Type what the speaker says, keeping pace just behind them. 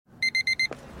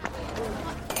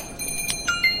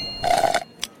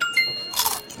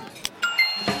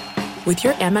With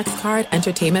your Amex card,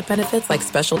 entertainment benefits like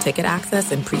special ticket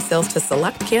access and pre-sales to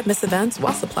select can't-miss events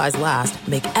while supplies last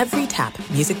make every tap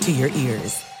music to your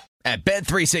ears. At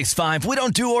Bet365, we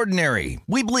don't do ordinary.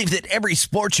 We believe that every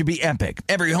sport should be epic.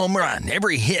 Every home run,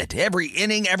 every hit, every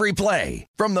inning, every play.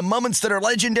 From the moments that are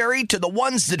legendary to the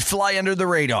ones that fly under the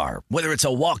radar. Whether it's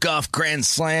a walk-off grand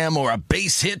slam or a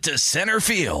base hit to center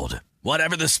field.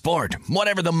 Whatever the sport,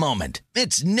 whatever the moment.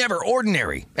 It's never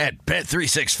ordinary at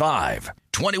Bet365.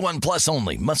 21 plus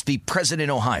only. Must be present in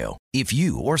Ohio. If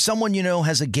you or someone you know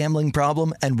has a gambling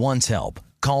problem and wants help,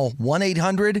 call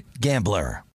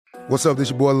 1-800-GAMBLER. What's up, this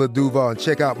your boy Lil Duval, and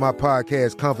check out my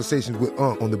podcast, Conversations with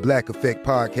Unc, on the Black Effect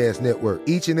Podcast Network.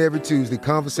 Each and every Tuesday,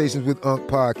 Conversations with Unc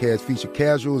podcast feature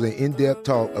casuals and in-depth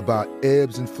talk about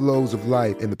ebbs and flows of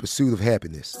life and the pursuit of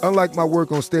happiness. Unlike my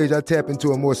work on stage, I tap into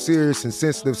a more serious and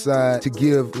sensitive side to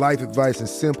give life advice and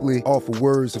simply offer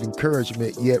words of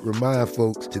encouragement, yet remind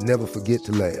folks to never forget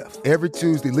to laugh. Every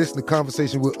Tuesday, listen to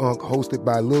Conversations with Unc, hosted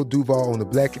by Lil Duval on the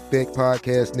Black Effect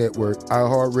Podcast Network,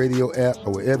 iHeartRadio app,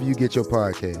 or wherever you get your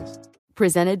podcasts.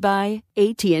 Presented by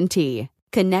AT&T.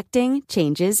 Connecting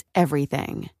changes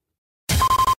everything.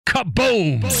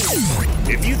 Kaboom!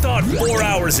 If you thought 4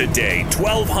 hours a day,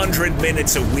 1,200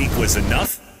 minutes a week was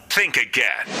enough, think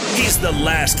again. He's the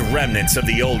last remnants of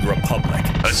the old republic,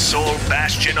 a sole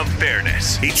bastion of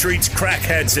fairness. He treats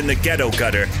crackheads in the ghetto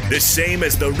gutter the same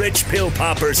as the rich pill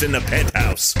poppers in the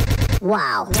penthouse.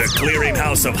 Wow. The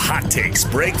clearinghouse of hot takes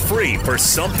break free for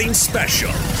something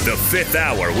special. The Fifth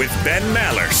Hour with Ben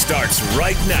Maller starts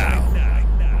right now.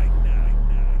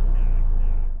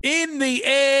 In the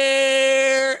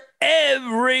air,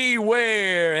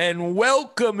 everywhere, and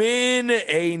welcome in.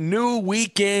 A new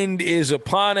weekend is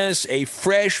upon us, a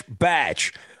fresh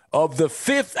batch of the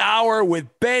Fifth Hour with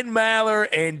Ben Maller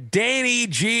and Danny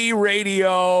G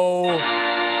Radio.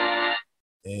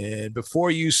 And before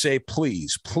you say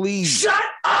please, shut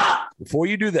up! Before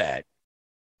you do that,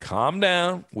 calm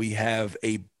down. We have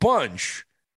a bunch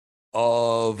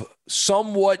of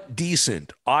somewhat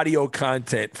decent audio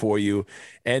content for you.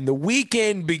 And the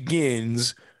weekend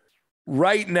begins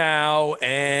right now.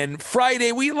 And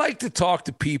Friday, we like to talk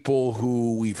to people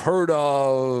who we've heard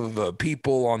of,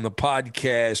 people on the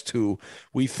podcast who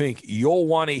we think you'll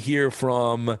want to hear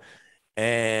from.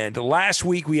 And last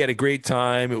week we had a great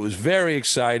time. It was very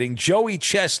exciting. Joey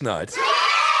Chestnut,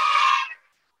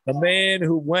 a man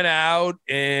who went out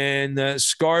and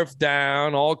scarfed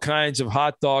down all kinds of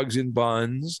hot dogs and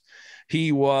buns.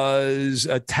 He was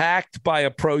attacked by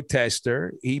a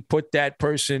protester. He put that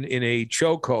person in a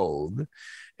chokehold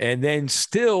and then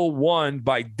still won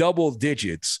by double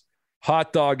digits,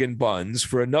 hot dog and buns,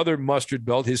 for another mustard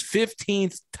belt, his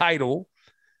 15th title.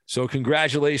 So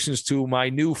congratulations to my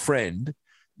new friend,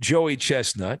 Joey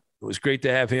Chestnut. It was great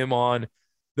to have him on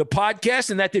the podcast,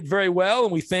 and that did very well.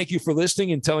 And we thank you for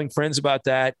listening and telling friends about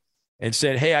that and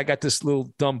said, hey, I got this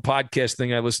little dumb podcast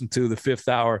thing I listened to, the Fifth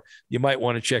Hour. You might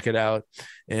want to check it out.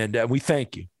 And we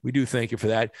thank you. We do thank you for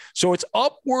that. So it's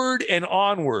upward and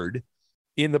onward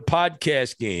in the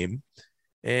podcast game.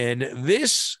 And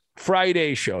this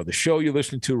Friday show, the show you're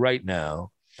listening to right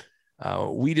now,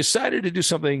 we decided to do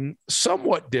something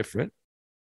somewhat different.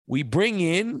 We bring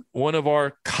in one of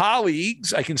our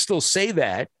colleagues, I can still say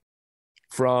that,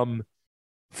 from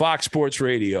Fox Sports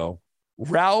Radio,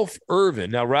 Ralph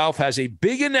Irvin. Now, Ralph has a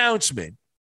big announcement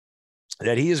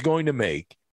that he is going to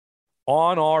make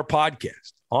on our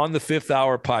podcast, on the Fifth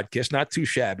Hour podcast. Not too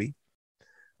shabby.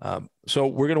 So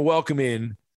we're going to welcome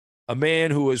in a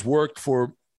man who has worked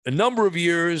for a number of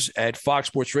years at Fox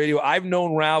Sports Radio. I've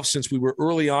known Ralph since we were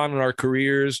early on in our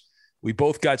careers. We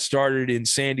both got started in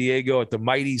San Diego at the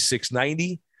Mighty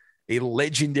 690, a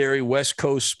legendary West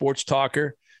Coast sports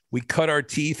talker. We cut our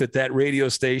teeth at that radio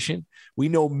station. We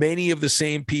know many of the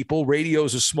same people. Radio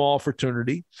is a small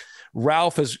fraternity.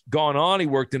 Ralph has gone on. He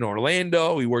worked in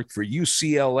Orlando. He worked for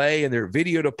UCLA in their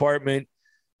video department,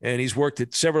 and he's worked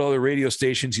at several other radio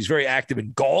stations. He's very active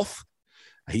in golf.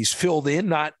 He's filled in,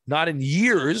 not in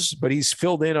years, but he's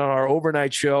filled in on our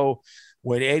overnight show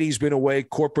when Eddie's been away,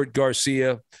 Corporate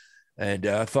Garcia. And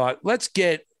I thought, let's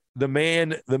get the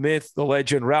man, the myth, the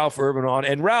legend, Ralph Irvin on.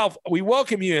 And Ralph, we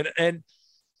welcome you in.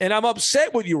 And I'm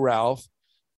upset with you, Ralph.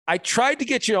 I tried to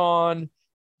get you on.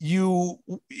 You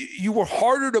were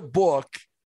harder to book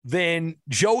than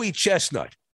Joey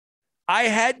Chestnut. I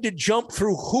had to jump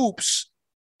through hoops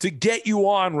to get you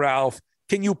on, Ralph.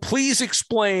 Can you please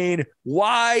explain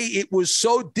why it was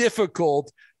so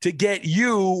difficult to get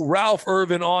you, Ralph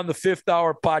Irvin, on the Fifth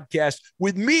Hour podcast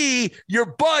with me, your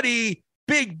buddy,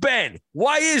 Big Ben?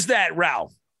 Why is that,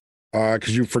 Ralph?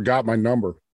 Because you forgot my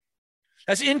number.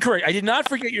 That's incorrect. I did not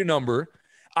forget your number.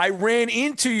 I ran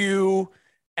into you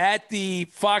at the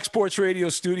Fox Sports Radio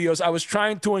studios. I was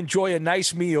trying to enjoy a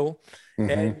nice meal,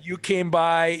 and you came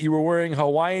by. You were wearing a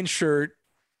Hawaiian shirt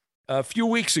a few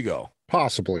weeks ago.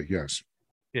 Possibly, yes.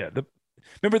 Yeah.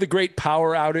 Remember the great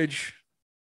power outage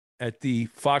at the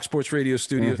Fox Sports Radio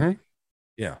studios?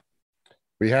 Yeah.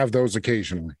 We have those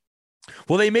occasionally.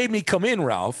 Well, they made me come in,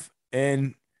 Ralph,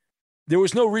 and there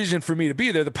was no reason for me to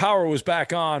be there. The power was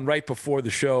back on right before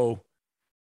the show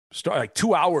started, like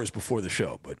 2 hours before the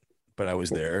show, but I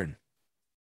was there. And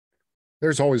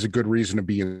there's always a good reason to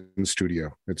be in the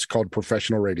studio. It's called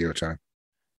professional radio time.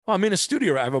 well, I'm in a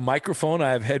studio. I have a microphone.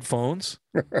 I have headphones.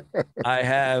 I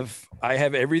have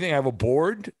everything. I have a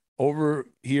board over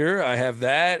here. I have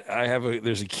that.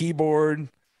 There's a keyboard.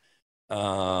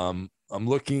 I'm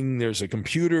looking. There's a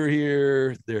computer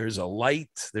here. There's a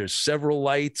light. There's several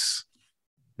lights.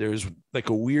 There's like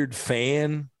a weird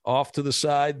fan off to the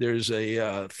side. There's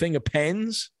a thing of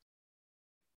pens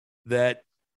that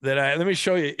let me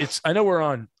show you. I know we're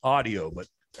on audio, but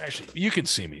actually you can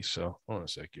see me. So hold on a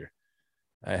sec here.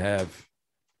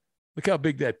 Look how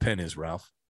big that pen is,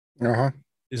 Ralph. Uh-huh.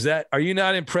 Are you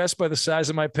not impressed by the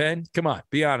size of my pen? Come on,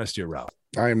 be honest here, Ralph.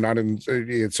 I am not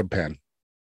it's a pen.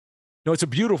 No, it's a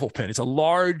beautiful pen. It's a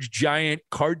large, giant,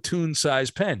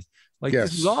 cartoon-sized pen. Like, yes.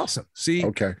 This is awesome. See?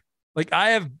 Okay. Like,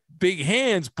 I have big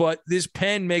hands, but this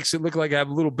pen makes it look like I have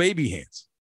little baby hands.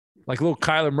 Like little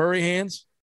Kyler Murray hands.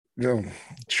 No,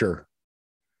 sure.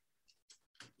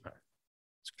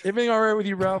 Everything all right with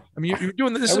you, Ralph? I mean, you're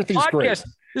doing this. Everything's great.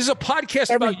 This is a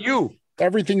podcast about you.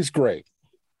 Everything's great.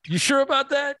 You sure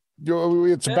about that?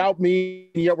 It's about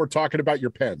me, yet we're talking about your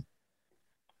pen.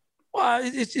 Well,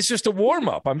 it's just a warm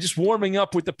up. I'm just warming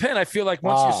up with the pen. I feel like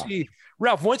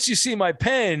once you see my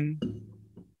pen,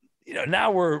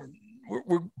 now we're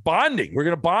bonding. We're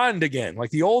going to bond again, like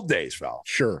the old days, Ralph.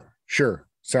 Sure.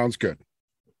 Sounds good.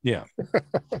 Yeah,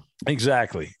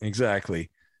 exactly.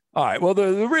 All right. Well,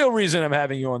 the real reason I'm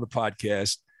having you on the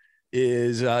podcast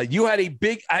is you had a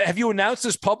big. Have you announced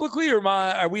this publicly, or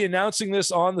are we announcing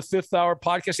this on the Fifth Hour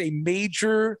podcast? A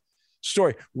major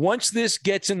story. Once this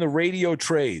gets in the radio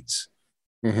trades,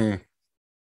 it's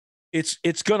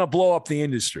going to blow up the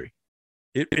industry.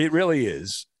 It really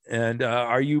is. And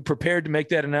are you prepared to make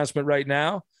that announcement right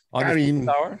now on the Fifth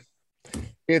Hour?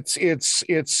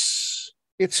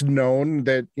 It's known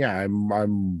that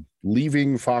I'm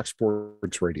leaving Fox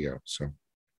Sports Radio. So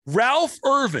Ralph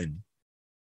Irvin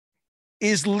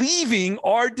is leaving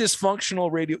our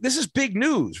dysfunctional radio. This is big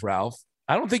news, Ralph.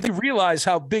 I don't think you realize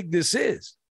how big this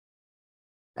is.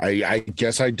 I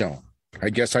guess I don't.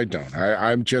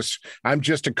 I'm just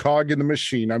a cog in the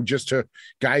machine. I'm just a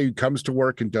guy who comes to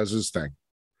work and does his thing.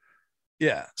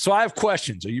 Yeah. So I have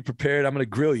questions. Are you prepared? I'm going to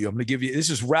grill you. I'm going to give you, this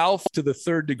is Ralph to the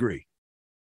third degree.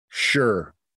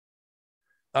 Sure.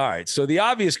 All right. So the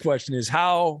obvious question is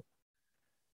how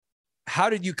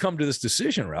did you come to this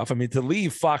decision, Ralph? I mean, to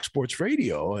leave Fox Sports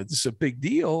Radio, it's a big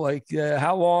deal. Like,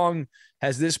 how long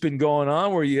has this been going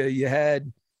on where you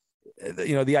had,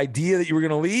 the idea that you were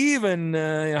going to leave, and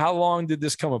how long did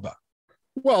this come about?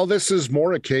 Well, this is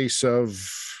more a case of,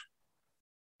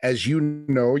 as you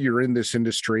know, you're in this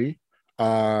industry,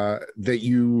 that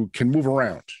you can move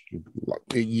around.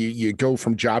 You go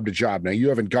from job to job. Now, you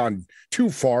haven't gone too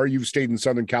far. You've stayed in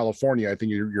Southern California, I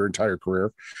think, your entire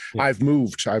career. Yeah. I've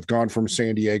moved. I've gone from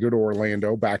San Diego to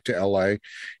Orlando, back to LA,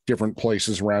 different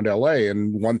places around LA.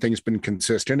 And one thing's been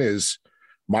consistent is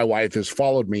my wife has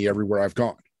followed me everywhere I've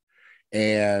gone.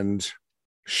 And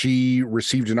she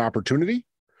received an opportunity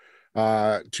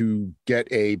to get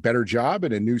a better job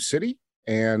in a new city.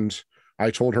 And I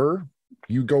told her,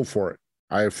 you go for it.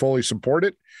 I fully support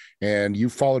it. And you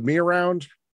followed me around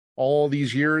all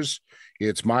these years.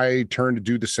 It's my turn to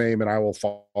do the same, and I will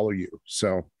follow you.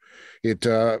 So it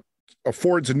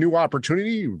affords a new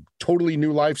opportunity, totally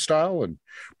new lifestyle, and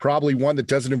probably one that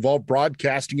doesn't involve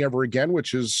broadcasting ever again,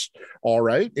 which is all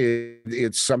right.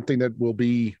 It's something that will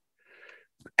be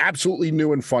absolutely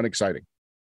new and fun, exciting.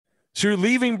 So you're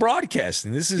leaving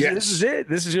broadcasting. This is it.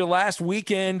 This is your last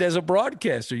weekend as a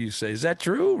broadcaster, you say. Is that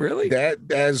true? Really?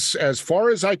 That as far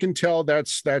as I can tell,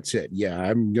 that's it. Yeah.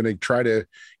 I'm going to try to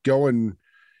go and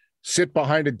sit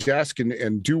behind a desk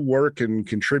and do work and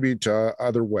contribute to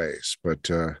other ways. But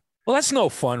well, that's no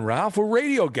fun, Ralph. We're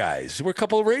radio guys. We're a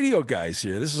couple of radio guys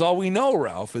here. This is all we know,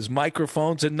 Ralph, is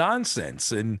microphones and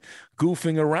nonsense and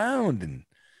goofing around and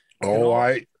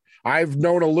I've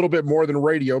known a little bit more than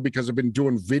radio because I've been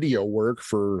doing video work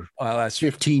for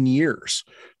 15 years.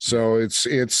 So it's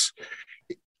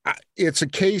a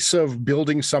case of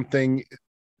building something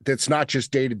that's not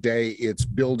just day to day. It's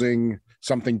building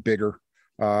something bigger,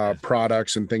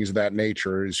 products and things of that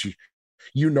nature.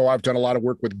 I've done a lot of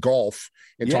work with golf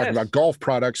and talking about golf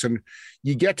products, and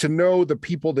you get to know the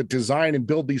people that design and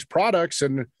build these products,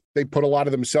 and they put a lot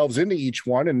of themselves into each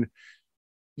one. And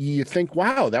you think,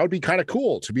 wow, that would be kind of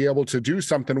cool to be able to do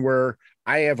something where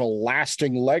I have a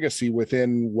lasting legacy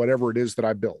within whatever it is that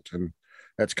I built. And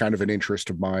that's kind of an interest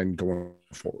of mine going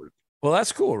forward. Well,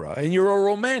 that's cool, Ralph. And you're a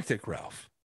romantic, Ralph.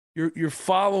 You're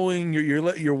following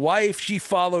your wife. She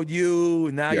followed you,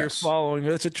 and now you're following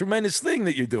her. It's a tremendous thing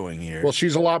that you're doing here. Well,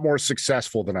 she's a lot more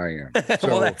successful than I am. So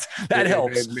well, that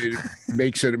helps. It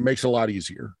makes it a lot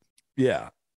easier.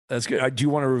 Yeah, that's good. Do you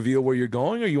want to reveal where you're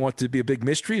going, or you want it to be a big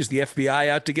mystery? Is the FBI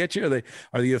out to get you?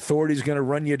 Are the authorities going to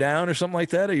run you down or something like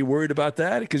that? Are you worried about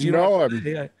that? Because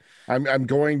I'm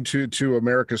going to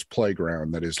America's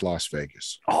playground, that is Las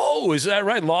Vegas. Oh, is that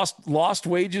right? Lost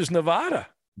Wages, Nevada.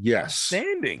 Yes.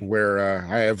 Standing. Where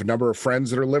I have a number of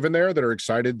friends that are living there that are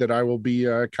excited that I will be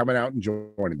coming out and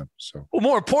joining them. So, well,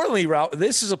 more importantly, Ralph,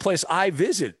 this is a place I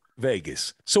visit,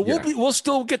 Vegas. So we'll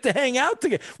still get to hang out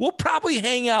together. We'll probably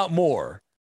hang out more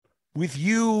with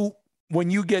you when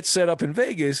you get set up in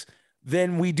Vegas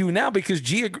than we do now, because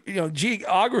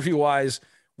geography wise,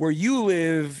 where you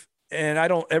live, and I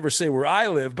don't ever say where I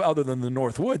live, other than the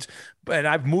North Woods, and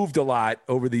I've moved a lot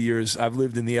over the years. I've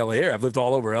lived in the LA area. I've lived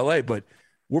all over LA, but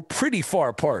we're pretty far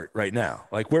apart right now.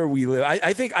 Like where we live,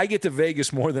 I think I get to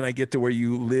Vegas more than I get to where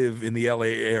you live in the LA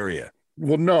area.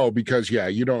 Well, no, because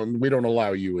we don't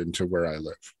allow you into where I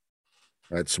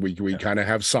live. We kind of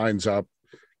have signs up,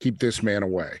 keep this man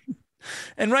away.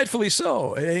 And rightfully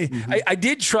so. I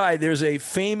did try. There's a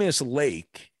famous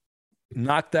lake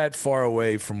not that far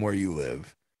away from where you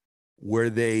live, where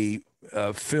they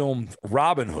filmed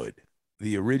Robin Hood,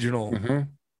 the original. Mm-hmm.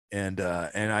 And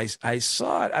I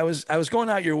saw it. I was going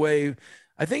out your way.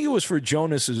 I think it was for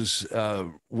Jonas's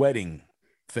wedding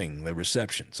thing, the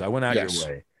reception. So I went out your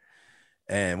way,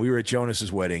 and we were at Jonas's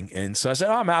wedding. And so I said,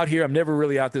 I'm out here. I'm never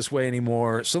really out this way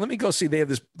anymore. So let me go see. They have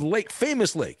this lake,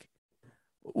 famous lake.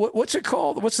 What's it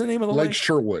called? What's the name of the lake? Lake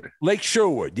Sherwood. Lake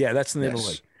Sherwood. Yeah, that's the name of the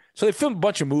lake. So they filmed a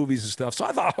bunch of movies and stuff. So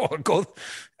I thought, I'll go.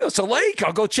 It's a lake.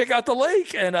 I'll go check out the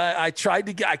lake. And I tried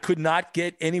to I could not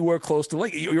get anywhere close to the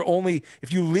lake. You're only,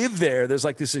 if you live there, there's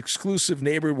like this exclusive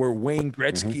neighborhood where Wayne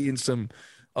Gretzky and some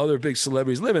other big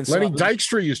celebrities live in. Lenny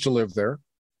Dykstra used to live there.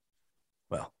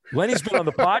 Well, Lenny's been on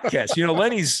the podcast.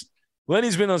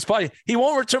 Lenny's been on this podcast. He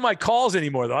won't return my calls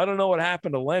anymore, though. I don't know what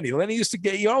happened to Lenny. Lenny used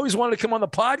to he always wanted to come on the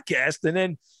podcast, and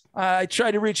then I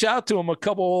tried to reach out to him a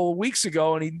couple of weeks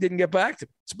ago, and he didn't get back to me.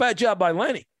 It's a bad job by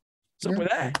Lenny. What's up with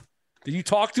that? Did you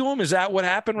talk to him? Is that what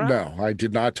happened, Ryan? No, I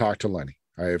did not talk to Lenny.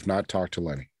 I have not talked to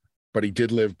Lenny, but he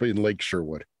did live in Lake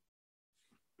Sherwood.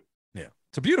 Yeah,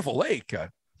 it's a beautiful lake.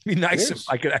 It'd be nice if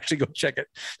I could actually go check it,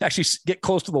 actually get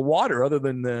close to the water other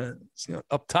than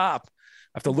up top.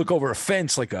 I have to look over a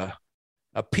fence like a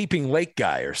peeping lake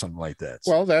guy or something like that.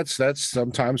 Well, that's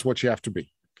sometimes what you have to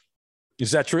be.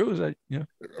 Is that true? Is that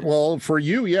Well, for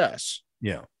you, yes.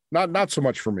 Yeah. Not so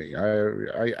much for me.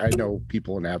 I know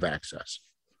people and have access.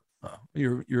 Oh,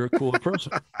 you're a cooler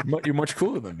person. You're much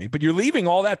cooler than me. But you're leaving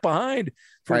all that behind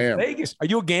for Vegas. Are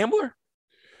you a gambler?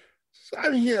 I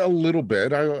mean, a little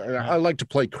bit. I like to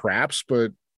play craps,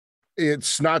 but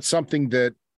it's not something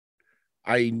that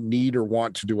I need or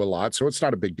want to do a lot. So it's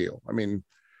not a big deal. I mean,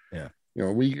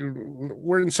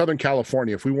 we're in Southern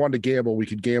California. If we wanted to gamble, we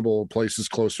could gamble places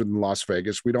closer than Las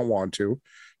Vegas. We don't want to.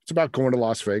 It's about going to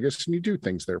Las Vegas and you do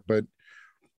things there. But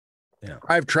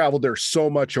I've traveled there so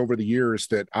much over the years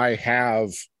that I have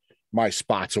my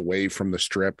spots away from the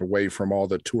Strip, away from all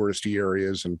the touristy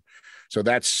areas. And so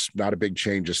that's not a big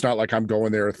change. It's not like I'm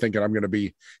going there thinking I'm going to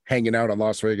be hanging out on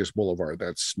Las Vegas Boulevard.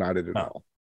 That's not it at all.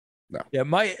 No. Yeah.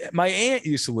 My aunt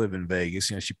used to live in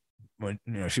Vegas.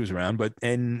 She was around, but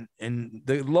and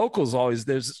the locals always,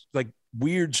 there's like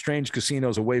weird, strange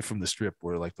casinos away from the Strip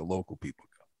where like the local people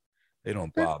go. They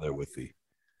don't bother with the.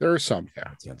 There are some,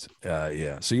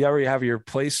 yeah. So you already have your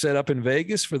place set up in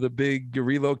Vegas for the big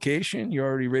relocation. You're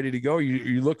already ready to go.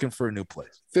 You're looking for a new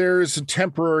place. There's a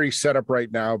temporary setup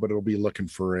right now, but it'll be looking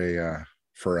for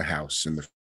a house in the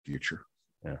future.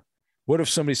 Yeah. What if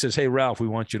somebody says, "Hey, Ralph, we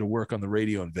want you to work on the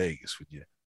radio in Vegas"? Would you?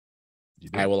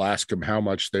 I will ask them how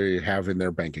much they have in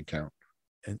their bank account.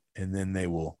 And then they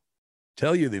will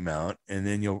tell you the amount, and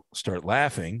then you'll start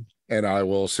laughing. And I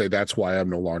will say, that's why I'm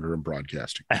no longer in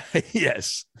broadcasting.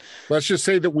 Yes. Let's just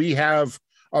say that we have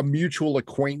a mutual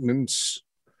acquaintance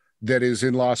that is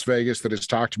in Las Vegas that has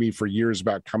talked to me for years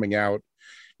about coming out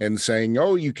and saying,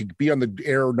 oh, you could be on the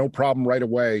air, no problem right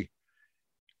away,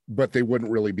 but they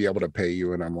wouldn't really be able to pay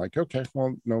you. And I'm like, okay,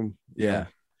 well, no. Yeah.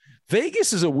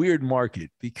 Vegas is a weird market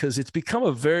because it's become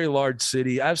a very large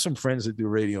city. I have some friends that do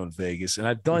radio in Vegas, and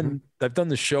I've done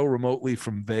the show remotely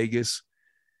from Vegas,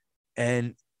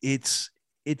 and it's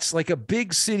like a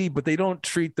big city, but they don't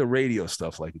treat the radio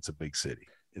stuff like it's a big city.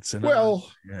 It's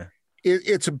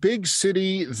it's a big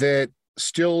city that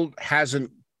still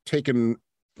hasn't taken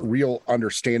real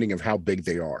understanding of how big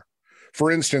they are.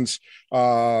 For instance,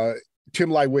 Tim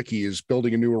Lewicki is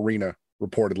building a new arena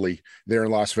reportedly there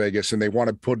in Las Vegas, and they want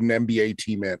to put an NBA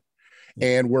team in.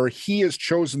 And where he has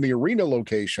chosen the arena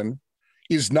location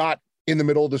is not in the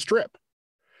middle of the strip.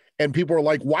 And people are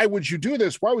like, why would you do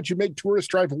this? Why would you make tourists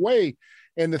drive away?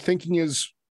 And the thinking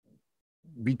is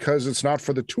because it's not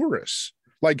for the tourists.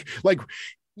 Like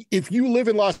if you live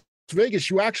in Las Vegas,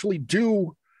 you actually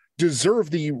do deserve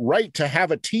the right to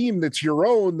have a team that's your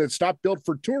own, that's not built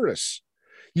for tourists.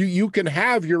 You can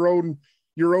have your own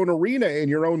arena in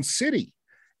your own city.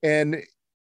 And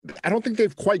I don't think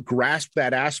they've quite grasped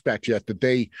that aspect yet, that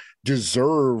they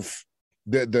deserve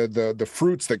the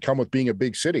fruits that come with being a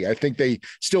big city. I think they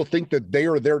still think that they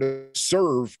are there to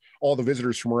serve all the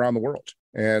visitors from around the world.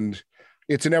 And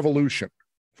it's an evolution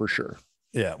for sure.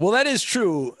 Yeah, well, that is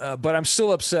true. But I'm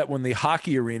still upset when the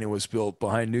hockey arena was built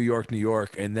behind New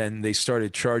York, and then they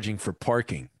started charging for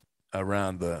parking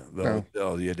around the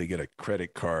hotel. You had to get a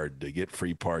credit card to get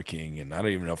free parking, and I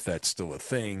don't even know if that's still a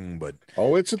thing. But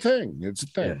it's a thing. It's a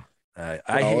thing. Yeah.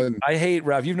 I hate,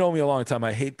 Ralph. You've known me a long time.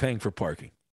 I hate paying for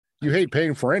parking. You hate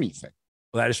paying for anything.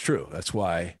 Well, that is true. That's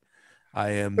why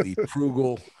I am the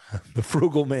frugal, the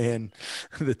frugal man,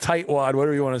 the tightwad,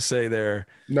 whatever you want to say there.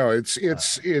 No, it's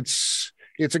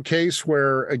a case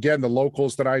where, again, the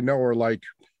locals that I know are like,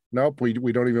 nope, we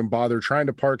don't even bother trying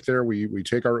to park there. We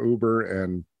take our Uber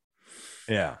and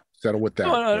settle with that.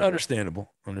 No,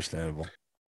 understandable.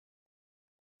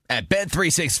 At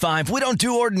Bet365, we don't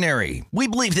do ordinary. We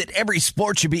believe that every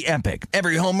sport should be epic.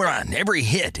 Every home run, every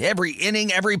hit, every inning,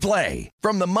 every play.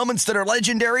 From the moments that are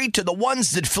legendary to the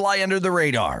ones that fly under the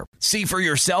radar. See for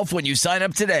yourself when you sign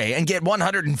up today and get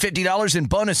 $150 in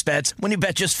bonus bets when you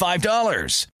bet just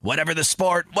 $5. Whatever the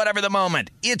sport, whatever the moment,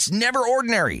 it's never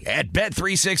ordinary at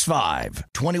Bet365.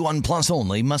 21 plus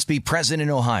only. Must be present in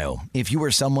Ohio. If you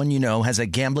or someone you know has a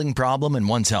gambling problem and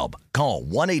wants help, call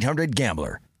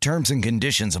 1-800-GAMBLER. Terms and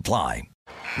conditions apply.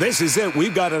 This is it.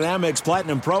 We've got an Amex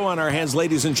Platinum Pro on our hands,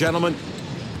 ladies and gentlemen.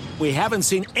 We haven't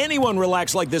seen anyone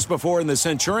relax like this before in the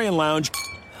Centurion Lounge.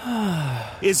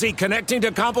 Is he connecting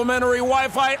to complimentary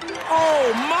Wi-Fi?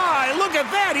 Oh, my. Look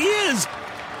at that. He is.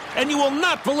 And you will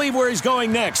not believe where he's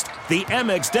going next. The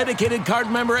Amex dedicated card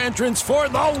member entrance for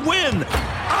the win.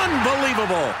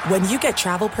 Unbelievable. When you get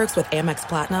travel perks with Amex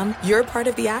Platinum, you're part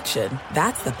of the action.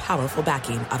 That's the powerful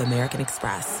backing of American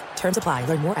Express. Terms apply.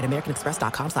 Learn more at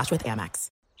americanexpress.com/withAmex.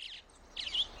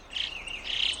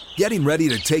 Getting ready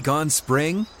to take on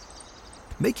spring?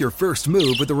 Make your first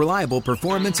move with the reliable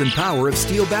performance and power of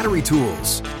Steel battery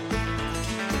tools.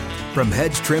 From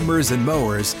hedge trimmers and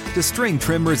mowers to string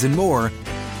trimmers and more,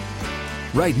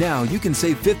 right now you can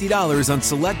save $50 on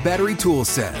select battery tool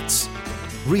sets.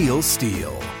 Real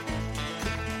Steel.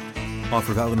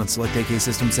 Offer valid on select AK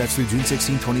system sets through June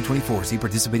 16, 2024. See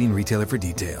participating retailer for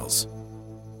details.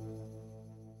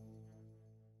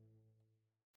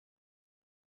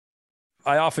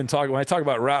 I often talk, when I talk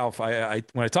about Ralph, when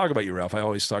I talk about you, Ralph, I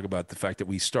always talk about the fact that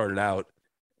we started out,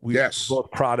 we were both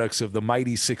products of the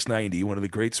mighty 690, one of the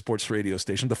great sports radio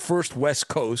stations, the first West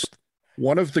Coast.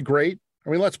 One of the great, I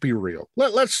mean, let's be real.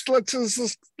 Let's cut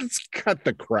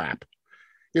the crap.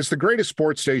 It's the greatest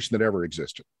sports station that ever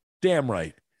existed. Damn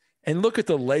right. And look at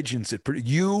the legends that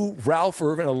you, Ralph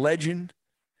Irvin, a legend,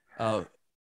 and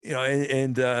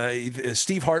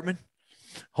Steve Hartman,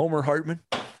 Homer Hartman,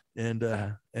 and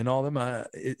all them.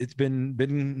 It's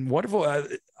been wonderful.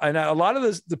 And a lot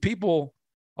of the people,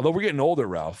 although we're getting older,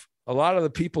 Ralph, a lot of the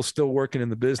people still working in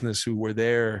the business who were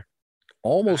there.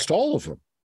 Almost all of them.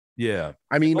 Yeah.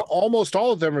 I mean, almost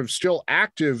all of them are still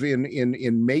active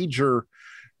in major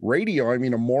radio. I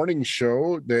mean, a morning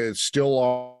show that's still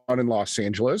on in Los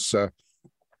Angeles. Some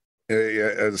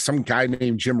guy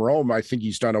named Jim Rome, I think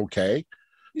he's done okay.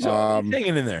 He's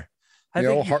hanging in there. I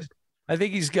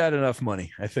think he's got enough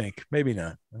money. I think maybe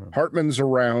not. Hartman's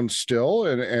around still,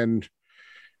 and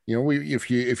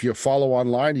if you follow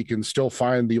online, you can still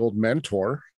find the old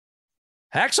mentor.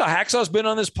 Hacksaw's been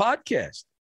on this podcast.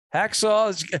 The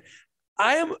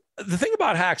thing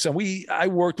about Hacksaw, I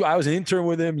was an intern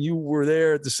with him. You were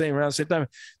there at around the same time.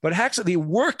 But Hacksaw, the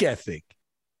work ethic,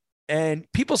 and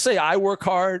people say I work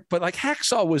hard, but like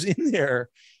Hacksaw was in there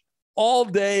all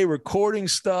day recording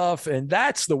stuff, and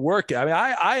that's the work. I mean,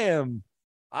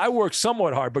 I work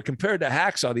somewhat hard, but compared to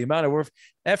Hacksaw, the amount of work,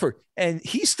 effort, and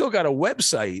he's still got a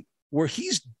website where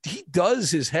he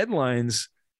does his headlines.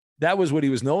 That was what he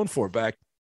was known for back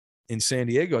in San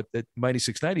Diego at Mighty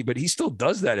 690, but he still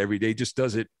does that every day, just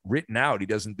does it written out. He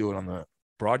doesn't do it on the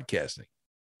broadcasting.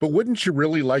 But wouldn't you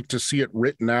really like to see it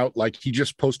written out? Like he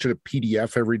just posted a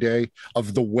PDF every day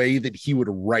of the way that he would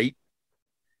write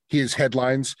his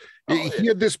headlines. He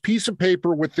had this piece of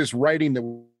paper with this writing that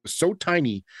was so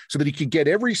tiny so that he could get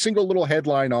every single little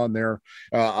headline on there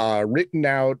written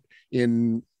out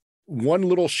in one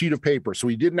little sheet of paper. So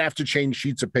he didn't have to change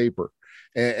sheets of paper.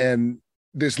 And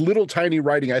this little tiny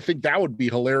writing, I think that would be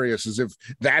hilarious, as if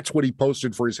that's what he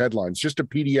posted for his headlines. Just a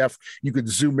PDF you could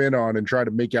zoom in on and try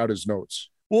to make out his notes.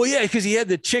 Well, yeah, because he had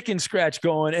the chicken scratch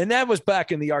going. And that was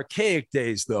back in the archaic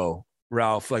days, though.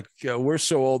 Ralph, like we're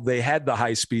so old, they had the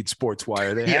high-speed sports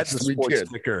wire. They had the sports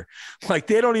ticker. Like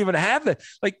they don't even have that.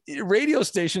 Like radio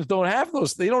stations don't have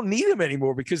those. They don't need them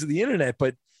anymore because of the internet.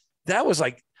 But that was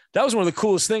one of the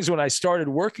coolest things when I started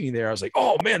working there. I was like,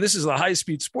 oh man, this is a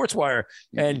high-speed sports wire.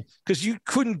 And because you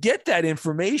couldn't get that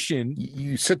information.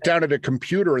 You sit down at a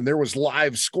computer and there was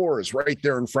live scores right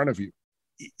there in front of you.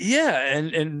 Yeah,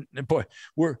 and boy,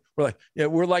 we're like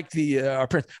our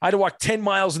parents. I had to walk 10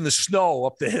 miles in the snow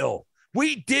up the hill.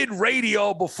 We did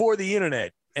radio before the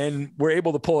internet, and we're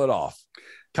able to pull it off,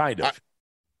 kind of.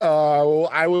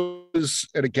 I was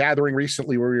at a gathering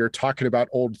recently where we were talking about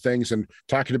old things and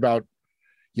talking about,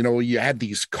 you had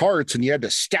these carts and you had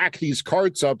to stack these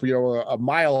carts up, a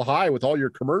mile high with all your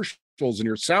commercials and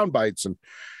your sound bites. And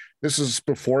this is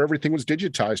before everything was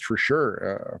digitized for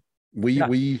sure.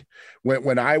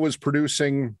 When I was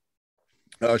producing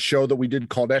a show that we did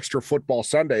called Extra Football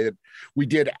Sunday that we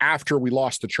did after we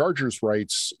lost the Chargers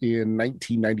rights in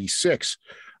 1996.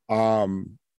 I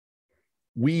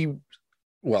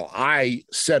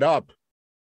set up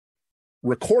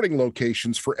recording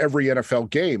locations for every NFL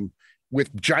game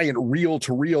with giant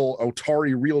reel-to-reel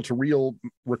Atari reel-to-reel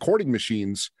recording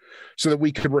machines so that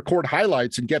we could record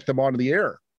highlights and get them onto the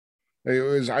air. It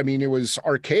was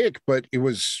archaic, but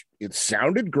it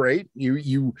sounded great.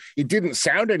 It didn't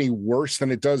sound any worse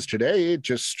than it does today. It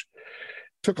just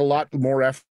took a lot more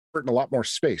effort and a lot more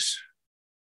space.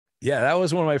 Yeah, that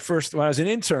was one of my first, when I was an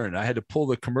intern, I had to pull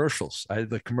the commercials. I had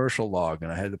the commercial log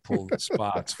and I had to pull the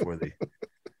spots for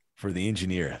the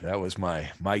engineer. That was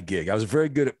my gig. I was very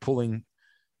good at pulling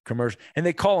commercials, and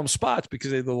they call them spots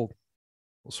because they had a little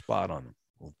spot on them,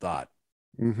 little dot.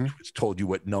 Mm-hmm. Which told you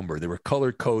what number. They were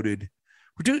color coded.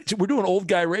 We're doing old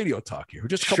guy radio talk here. We're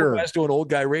just a couple guys doing old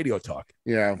guy radio talk.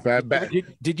 Yeah.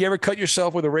 Did you ever cut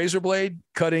yourself with a razor blade,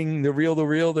 cutting the reel to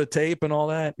reel, the tape and all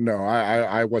that? No,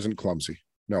 I wasn't clumsy.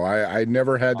 No, I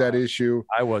never had that issue.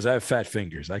 I have fat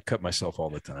fingers. I cut myself all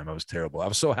the time. I was terrible. I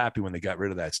was so happy when they got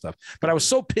rid of that stuff, but I was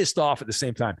so pissed off at the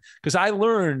same time because I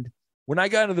learned when I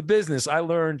got into the business, I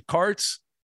learned carts,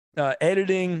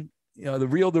 editing, the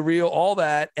reel to reel, all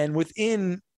that. And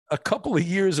within a couple of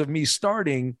years of me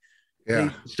starting, they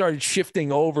started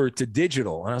shifting over to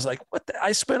digital. And I was like,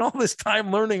 I spent all this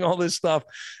time learning all this stuff.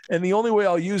 And the only way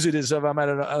I'll use it is if I'm at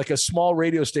a small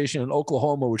radio station in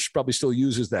Oklahoma, which probably still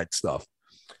uses that stuff.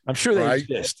 I'm sure they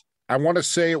exist. I want to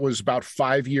say it was about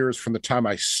 5 years from the time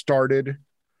I started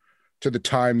to the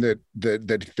time that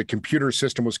the computer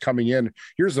system was coming in.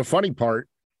 Here's the funny part.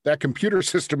 That computer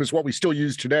system is what we still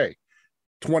use today.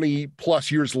 20 plus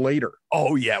years later.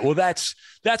 Oh yeah. Well, that's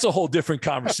a whole different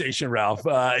conversation, Ralph.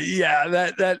 I'm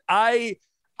going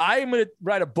to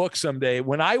write a book someday.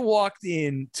 When I walked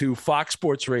into Fox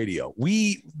Sports Radio,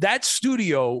 that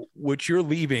studio, which you're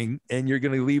leaving and you're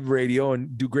going to leave radio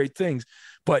and do great things.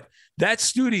 But that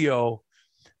studio,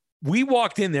 we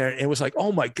walked in there and it was like,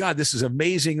 oh my God, this is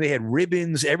amazing. They had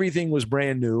ribbons. Everything was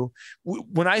brand new.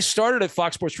 When I started at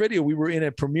Fox Sports Radio, we were in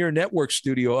a Premier Network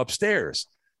studio upstairs.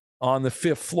 On the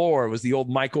 5th floor was the old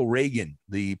Michael Reagan,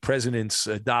 the president's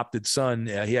adopted son.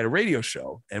 He had a radio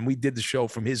show, and we did the show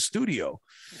from his studio.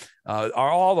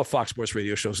 All the Fox Sports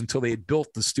radio shows until they had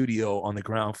built the studio on the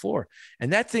ground floor.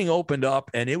 And that thing opened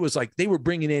up, and it was like they were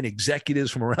bringing in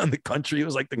executives from around the country. It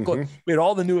was like we had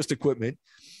all the newest equipment.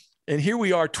 And here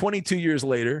we are 22 years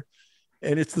later,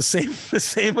 and it's the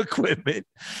same equipment.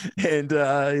 And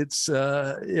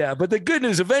but the good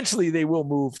news, eventually they will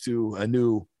move to a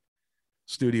new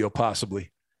studio, possibly.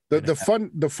 The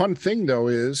fun thing though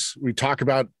is we talk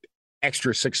about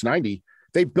Extra 690.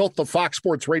 They built the Fox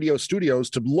Sports Radio studios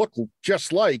to look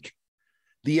just like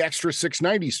the Extra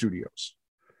 690 studios.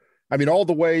 I mean, all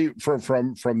the way from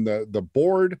the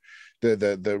board,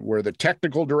 the where the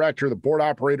technical director, the board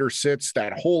operator sits,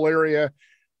 that whole area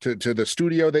to the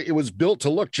studio, that it was built to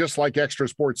look just like Extra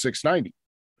Sports 690.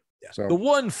 Yeah. So the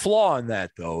one flaw in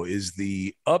that, though, is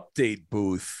the update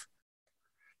booth.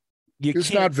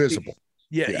 It's not visible.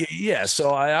 Yeah.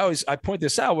 So I point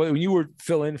this out when you were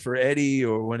filling for Eddie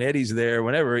or when Eddie's there,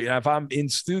 whenever, if I'm in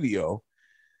studio,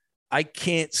 I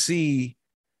can't see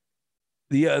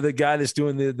the guy that's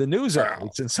doing the news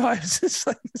updates. And so might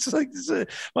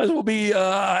as well be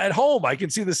at home. I can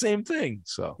see the same thing.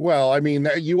 So, well, I mean,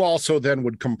 you also then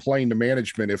would complain to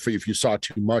management if you saw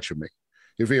too much of me.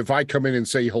 If I come in and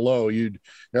say hello,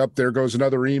 there goes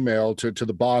another email to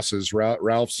the bosses.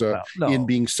 Ralph's in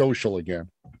being social again.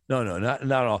 No, not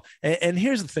at all. And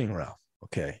here's the thing, Ralph.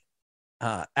 Okay.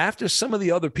 After some of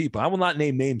the other people, I will not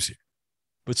name names here,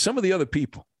 but some of the other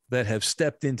people that have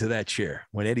stepped into that chair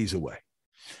when Eddie's away,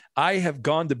 I have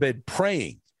gone to bed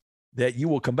praying that you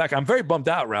will come back. I'm very bummed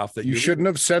out, Ralph, that you shouldn't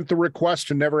have sent the request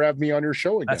to never have me on your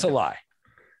show again. That's a lie.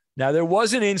 Now, there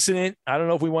was an incident. I don't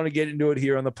know if we want to get into it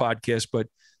here on the podcast, but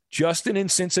Justin in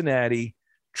Cincinnati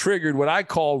triggered what I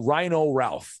call Rhino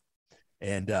Ralph.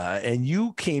 And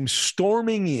you came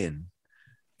storming in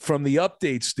from the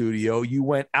update studio. You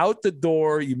went out the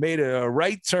door. You made a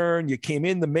right turn. You came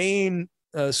in the main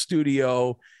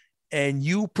studio, and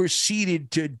you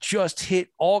proceeded to just hit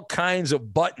all kinds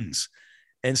of buttons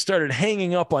and started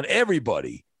hanging up on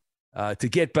everybody to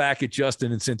get back at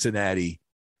Justin in Cincinnati.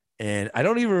 And I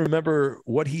don't even remember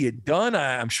what he had done.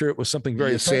 I'm sure it was something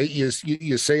very offensive.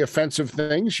 You say offensive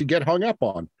things, you get hung up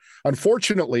on.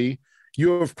 Unfortunately,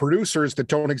 you have producers that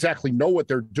don't exactly know what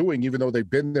they're doing, even though they've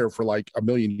been there for like a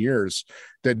million years,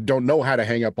 that don't know how to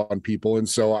hang up on people. And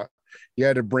so you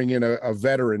had to bring in a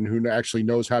veteran who actually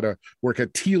knows how to work a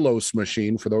telos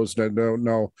machine. For those that don't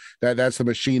know, that's the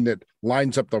machine that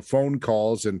lines up the phone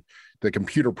calls and the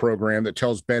computer program that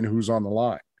tells Ben who's on the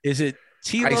line. Is it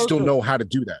telos? I still know how to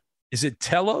do that. Is it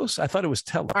telos? I thought it was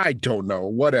telos. I don't know.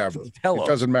 Whatever. It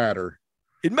doesn't matter.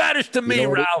 It matters to me,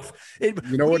 Ralph. You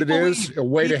know what it is? A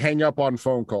way to hang up on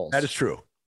phone calls. That is true.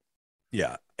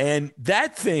 Yeah. And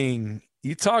that thing,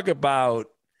 you talk about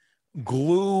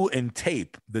glue and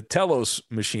tape, the telos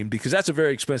machine, because that's a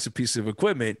very expensive piece of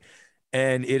equipment,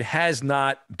 and it has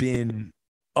not been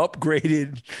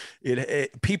upgraded.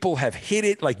 People have hit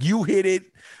it, like you hit it.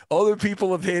 Other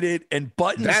people have hit it, and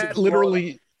buttons.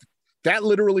 That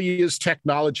literally is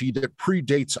technology that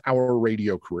predates our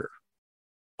radio career.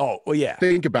 Oh, well, yeah.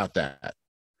 Think about that.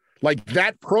 Like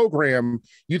that program,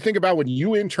 you think about when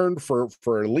you interned for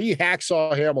Lee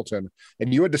Hacksaw Hamilton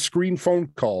and you had to screen phone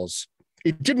calls.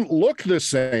 It didn't look the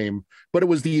same, but it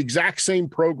was the exact same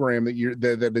program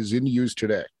that is in use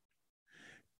today.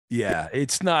 Yeah,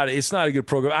 it's not a good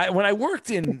program. When I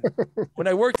worked in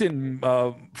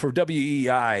for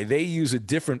WEI, they use a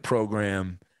different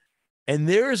program, and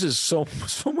theirs is so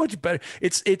much better.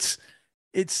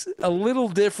 It's a little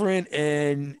different,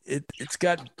 and it's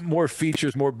got more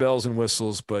features, more bells and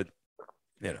whistles, but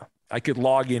I could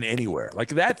log in anywhere. Like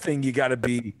that thing, you got to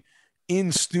be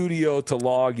in studio to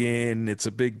log in. It's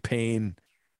a big pain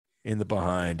in the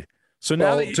behind. So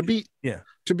now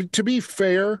to be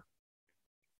fair,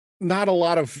 not a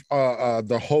lot of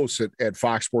the hosts at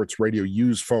Fox Sports Radio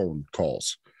use phone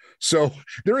calls. So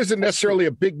there isn't necessarily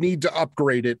a big need to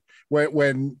upgrade it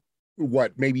when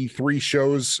maybe 3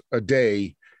 shows a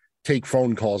day take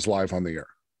phone calls live on the air.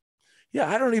 Yeah,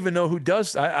 I don't even know who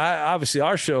does. I obviously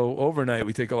our show overnight,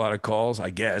 we take a lot of calls, I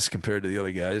guess, compared to the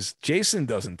other guys. Jason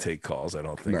doesn't take calls, I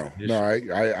don't think. No.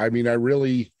 I mean,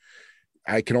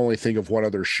 I can only think of one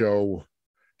other show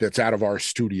that's out of our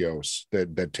studios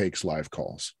that takes live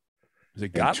calls. Is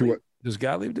it Gottlieb? Does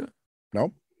Gottlieb do it?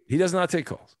 No, he does not take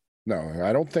calls. No,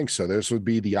 I don't think so. This would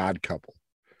be the Odd Couple.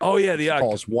 Oh yeah, the Odd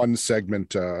calls couple. One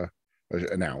segment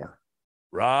an hour.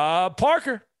 Rob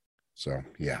Parker. So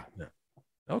yeah.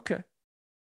 Okay.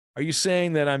 Are you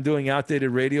saying that I'm doing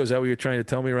outdated radio? Is that what you're trying to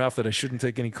tell me, Ralph, that I shouldn't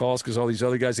take any calls because all these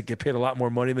other guys that get paid a lot more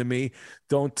money than me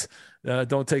don't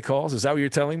take calls? Is that what you're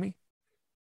telling me?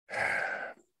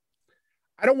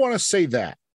 I don't want to say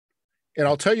that. And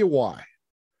I'll tell you why.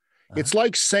 It's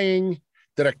like saying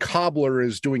that a cobbler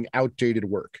is doing outdated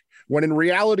work, when in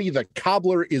reality, the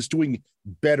cobbler is doing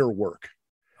better work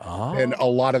than a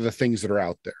lot of the things that are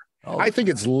out there. Oh, I think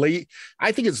it's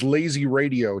lazy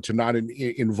radio to not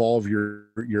involve your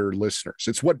listeners.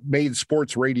 It's what made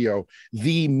sports radio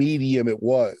the medium it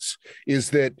was,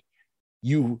 is that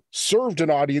you served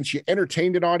an audience, you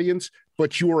entertained an audience,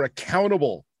 but you were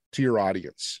accountable to your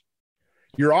audience.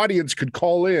 Your audience could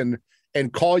call in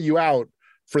and call you out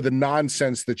for the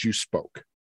nonsense that you spoke.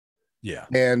 Yeah.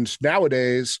 And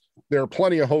nowadays, there are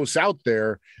plenty of hosts out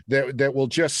there that will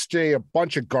just say a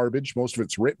bunch of garbage. Most of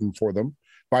it's written for them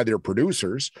by their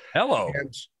producers. Hello.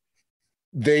 And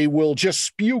they will just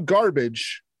spew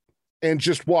garbage and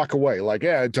just walk away. Like,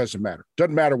 yeah, it doesn't matter.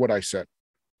 Doesn't matter what I said.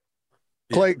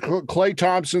 Klay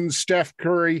Thompson, Steph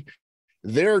Curry,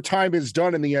 their time is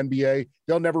done in the NBA.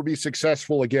 They'll never be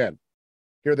successful again.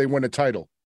 Here they win a title.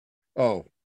 Oh,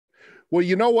 well,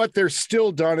 you know what? They're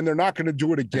still done, and they're not going to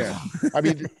do it again. I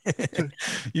mean,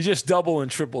 you just double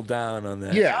and triple down on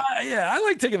that. Yeah. I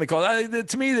like taking the call.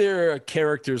 To me, there are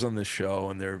characters on the show,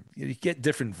 and you get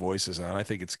different voices on. I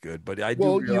think it's good, but I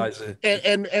do realize it.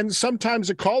 And sometimes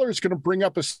a caller is going to bring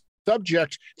up a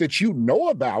subject that you know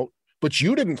about, but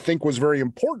you didn't think was very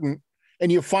important.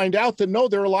 And you find out that, no,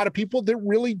 there are a lot of people that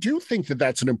really do think that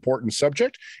that's an important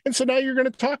subject. And so now you're going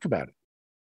to talk about it.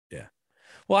 Yeah.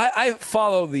 Well, I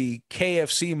follow the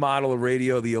KFC model of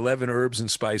radio, the 11 herbs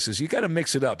and spices. You got to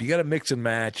mix it up. You got to mix and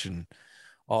match and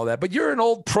all that. But you're an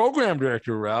old program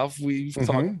director, Ralph. We've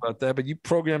talked about that, but you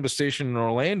programmed a station in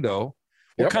Orlando.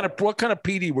 What kind of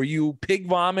PD? Were you Pig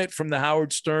Vomit from the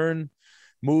Howard Stern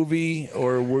movie,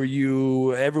 or were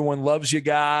you Everyone Loves You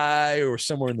guy, or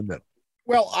somewhere in the middle?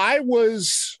 Well, I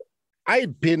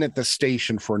had been at the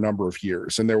station for a number of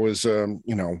years, and there was,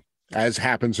 as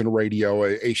happens in radio,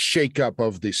 a shakeup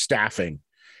of the staffing,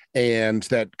 and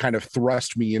that kind of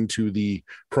thrust me into the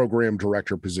program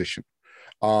director position.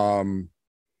 And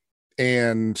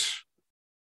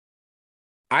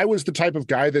I was the type of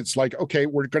guy that's like, okay,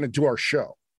 we're going to do our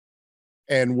show,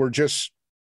 and we're just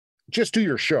do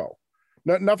your show.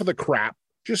 Not enough of the crap.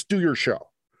 Just do your show.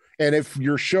 And if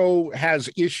your show has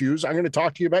issues, I'm going to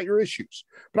talk to you about your issues,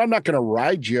 but I'm not going to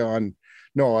ride you on.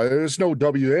 No, there's no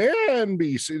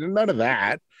WNBC, none of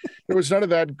that. There was none of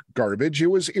that garbage. It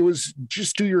was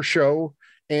just do your show.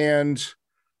 And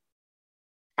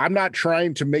I'm not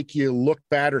trying to make you look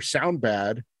bad or sound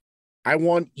bad. I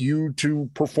want you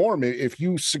to perform. If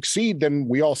you succeed, then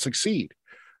we all succeed.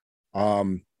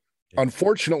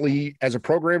 Unfortunately, as a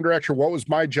program director, what was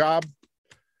my job?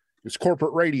 It's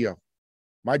corporate radio.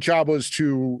 My job was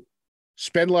to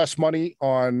spend less money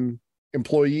on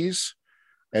employees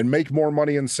and make more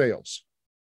money in sales.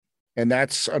 And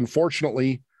that's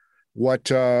unfortunately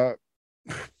what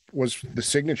was the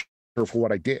signature for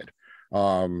what I did.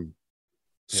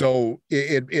 So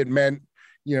it meant,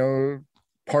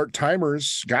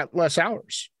 part-timers got less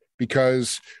hours,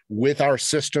 because with our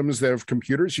systems that have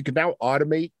computers, you can now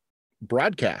automate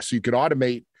broadcasts. You could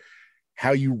automate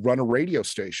how you run a radio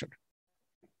station.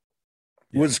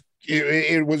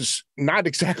 It was not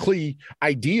exactly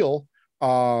ideal.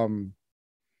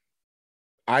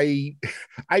 I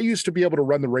used to be able to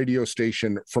run the radio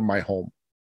station from my home,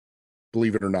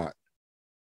 believe it or not.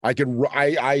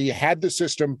 I had the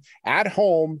system at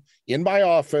home in my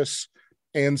office,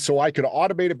 and so I could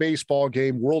automate a baseball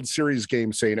game, World Series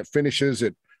game, saying it finishes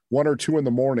at 1 or 2 in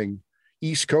the morning,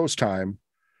 East Coast time,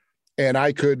 and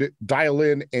I could dial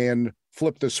in and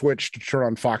flip the switch to turn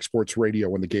on Fox Sports Radio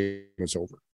when the game was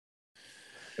over.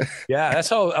 Yeah, that's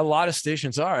how a lot of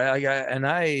stations are.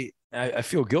 I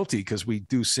feel guilty because we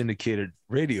do syndicated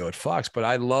radio at Fox, but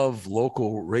I love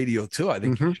local radio too. I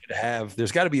think you should have,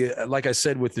 there's got to be, like I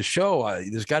said with the show,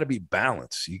 there's got to be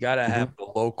balance. You got to have the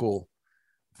local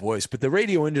voice, but the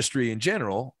radio industry in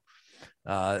general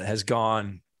has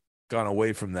gone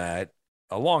away from that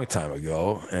a long time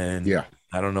ago. And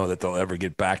I don't know that they'll ever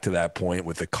get back to that point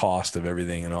with the cost of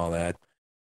everything and all that.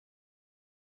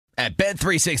 At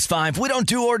Bet365, we don't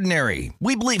do ordinary.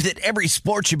 We believe that every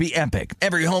sport should be epic.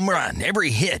 Every home run, every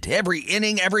hit, every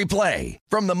inning, every play.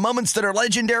 From the moments that are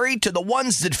legendary to the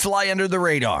ones that fly under the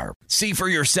radar. See for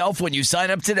yourself when you sign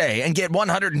up today and get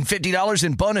 $150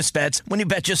 in bonus bets when you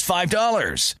bet just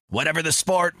 $5. Whatever the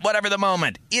sport, whatever the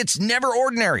moment, it's never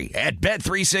ordinary at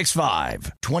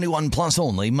Bet365. 21 plus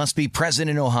only. Must be present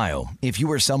in Ohio. If you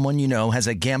or someone you know has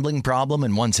a gambling problem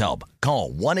and wants help,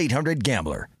 call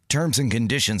 1-800-GAMBLER. Terms and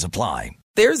conditions apply.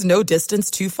 There's no distance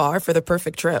too far for the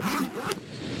perfect trip.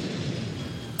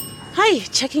 Hi,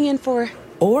 checking in for...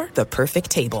 Or the perfect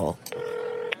table.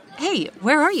 Hey,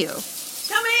 where are you?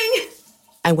 Coming!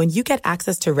 And when you get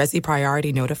access to Resi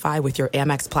Priority Notify with your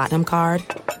Amex Platinum card...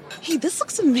 Hey, this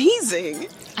looks amazing.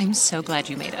 I'm so glad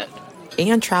you made it.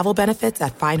 And travel benefits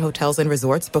at fine hotels and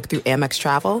resorts booked through Amex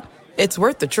Travel, it's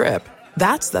worth the trip.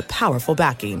 That's the powerful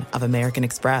backing of American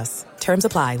Express. Terms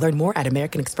apply. Learn more at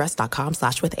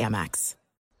americanexpress.com/withAmex.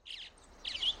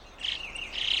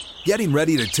 Getting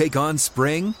ready to take on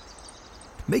spring?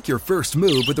 Make your first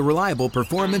move with the reliable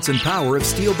performance and power of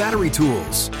Steel battery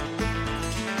tools.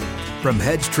 From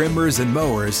hedge trimmers and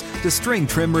mowers to string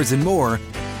trimmers and more,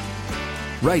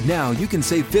 right now you can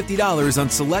save $50 on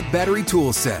select battery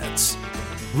tool sets.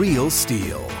 Real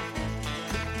Steel.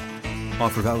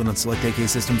 Offer valid on select AK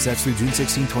system sets through June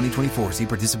 16, 2024. See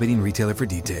participating retailer for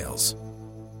details.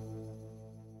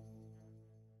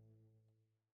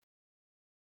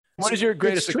 What is your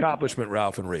greatest accomplishment,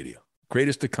 Ralph, in radio?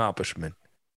 Greatest accomplishment.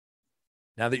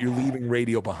 Now that you're leaving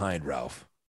radio behind, Ralph,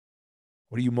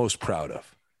 what are you most proud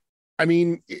of? I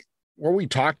mean, what we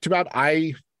talked about,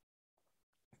 I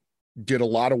did a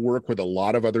lot of work with a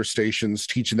lot of other stations,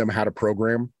 teaching them how to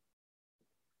program,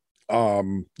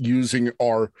 using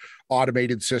our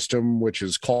automated system, which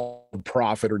is called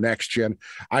Profit or Next Gen.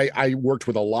 I worked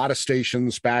with a lot of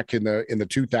stations back in the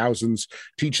 2000s,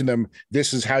 teaching them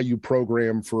this is how you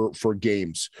program for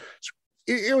games.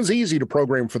 It was easy to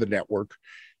program for the network.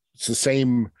 It's the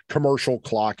same commercial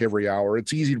clock every hour.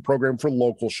 It's easy to program for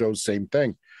local shows, same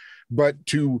thing. But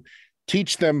to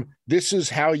teach them this is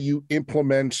how you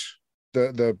implement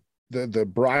the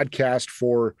broadcast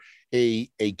for a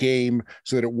game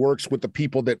so that it works with the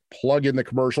people that plug in the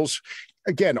commercials.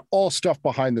 Again, all stuff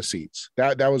behind the scenes.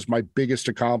 That was my biggest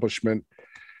accomplishment.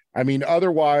 I mean,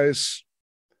 otherwise,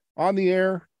 on the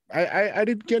air, I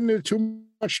didn't get into too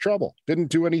much trouble. Didn't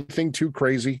do anything too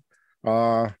crazy.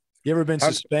 You ever been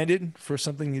suspended for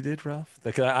something you did, Ralph?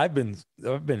 Like I've been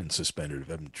suspended. I've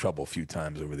been in trouble a few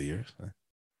times over the years.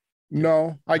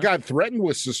 No, I got threatened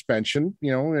with suspension.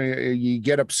 You know, you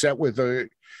get upset with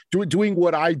doing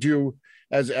what I do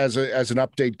as an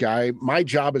update guy. My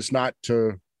job is not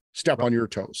to step on your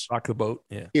toes. Rock the boat.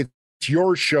 Yeah. It's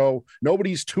your show.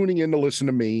 Nobody's tuning in to listen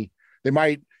to me. They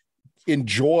might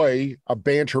enjoy a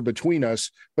banter between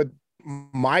us, but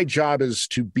my job is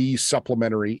to be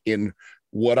supplementary in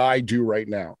what I do right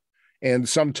now. And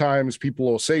sometimes people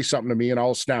will say something to me and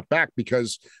I'll snap back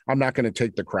because I'm not going to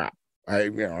take the crap.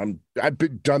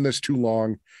 I've done this too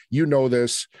long. You know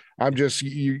this. I'm just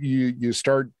you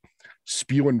start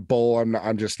spewing bull.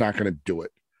 I'm just not going to do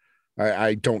it.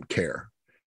 I don't care.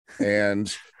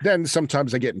 And then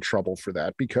sometimes I get in trouble for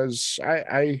that because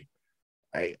I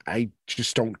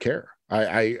just don't care.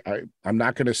 I'm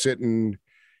not going to sit and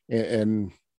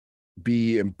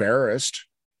be embarrassed.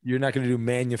 You're not going to do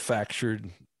manufactured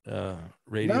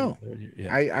radio. No,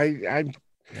 yeah.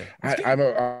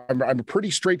 I'm a pretty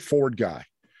straightforward guy,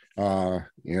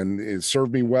 and it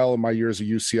served me well in my years at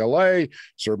UCLA.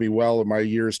 Served me well in my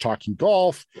years talking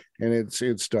golf, and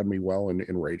it's done me well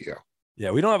in radio.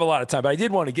 Yeah, we don't have a lot of time, but I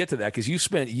did want to get to that because you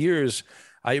spent years.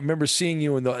 I remember seeing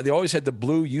you they always had the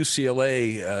blue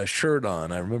UCLA shirt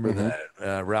on. I remember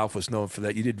that. Ralph was known for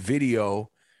that. You did video.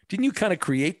 Didn't you kind of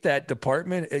create that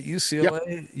department at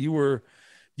UCLA? Yep.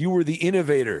 You were the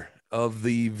innovator of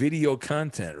the video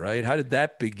content, right? How did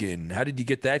that begin? How did you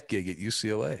get that gig at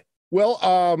UCLA? Well,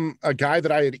 a guy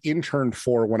that I had interned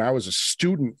for when I was a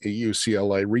student at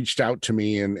UCLA reached out to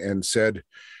me and said,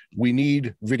 we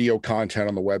need video content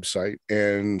on the website.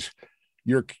 And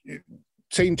you're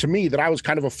saying to me that I was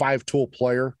kind of a 5-tool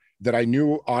player, that I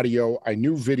knew audio, I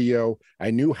knew video,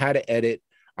 I knew how to edit,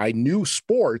 I knew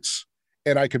sports,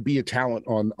 and I could be a talent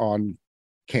on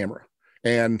camera.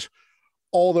 And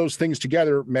all those things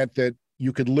together meant that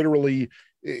you could literally,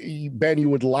 Ben, you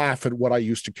would laugh at what I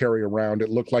used to carry around. It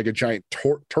looked like a giant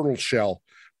turtle shell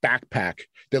backpack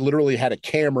that literally had a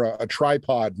camera, a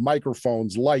tripod,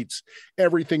 microphones, lights,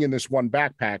 everything in this one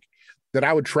backpack that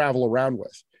I would travel around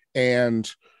with. And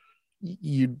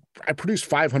I produced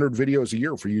 500 videos a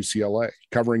year for UCLA,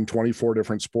 covering 24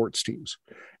 different sports teams.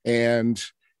 And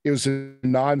it was a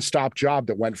nonstop job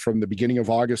that went from the beginning of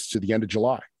August to the end of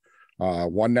July.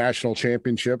 Won national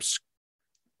championships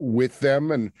with them.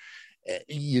 And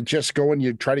you just go and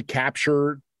you try to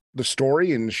capture the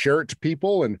story and share it to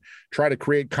people and try to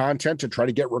create content to try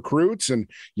to get recruits. And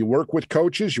you work with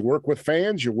coaches, you work with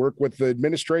fans, you work with the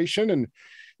administration. And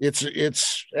it's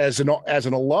as an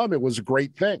alum, it was a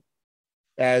great thing.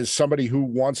 As somebody who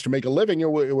wants to make a living, it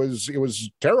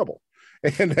was terrible.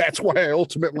 And that's why I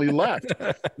ultimately left.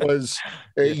 Was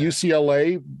at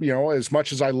UCLA, you know, as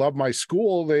much as I love my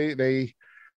school, they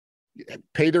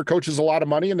pay their coaches a lot of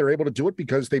money, and they're able to do it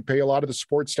because they pay a lot of the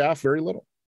support staff very little.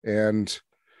 And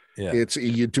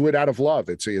you do it out of love.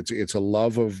 It's a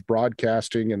love of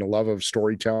broadcasting and a love of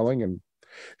storytelling, and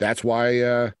that's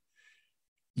why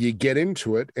you get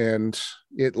into it, and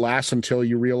it lasts until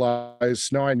you realize,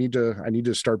 no, I need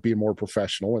to start being more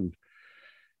professional and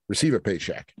receive a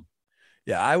paycheck.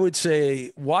 Yeah, I would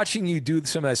say watching you do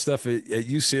some of that stuff at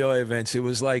UCLA events, it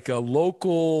was like a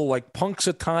local, like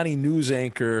Punxsutawney news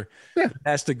anchor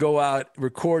has to go out,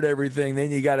 record everything. Then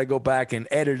you got to go back and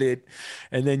edit it.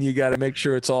 And then you got to make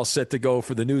sure it's all set to go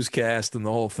for the newscast and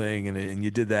the whole thing. And you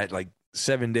did that like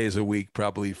 7 days a week,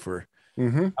 probably for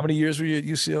how many years were you at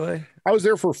UCLA? I was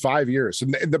there for 5 years.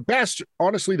 And the best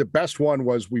one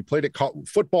was we played a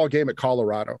football game at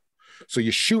Colorado. So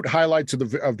you shoot highlights of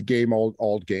the game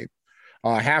all game.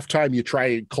 Halftime, you try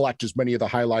and collect as many of the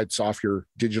highlights off your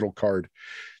digital card.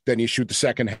 Then you shoot the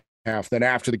second half. Then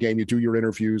after the game, you do your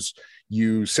interviews,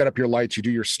 you set up your lights, you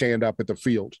do your stand-up at the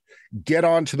field. Get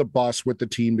onto the bus with the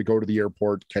team to go to the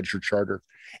airport, catch your charter.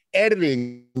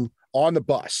 Editing on the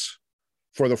bus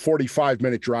for the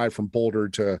 45-minute drive from Boulder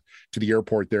to the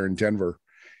airport there in Denver.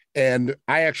 And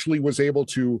I actually was able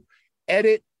to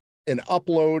edit and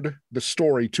upload the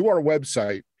story to our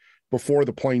website before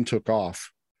the plane took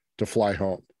off to fly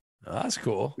home. Oh, that's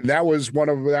cool. That was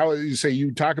you say,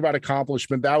 you talk about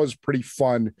accomplishment. That was pretty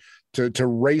fun to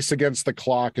race against the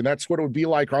clock. And that's what it would be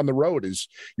like on the road, is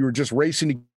you were just racing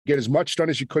to get as much done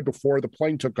as you could before the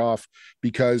plane took off,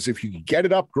 because if you could get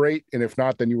it up, great. And if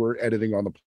not, then you were editing on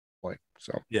the plane.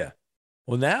 So, yeah.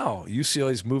 Well, now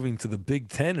UCLA is moving to the Big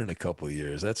Ten in a couple of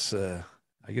years. That's, I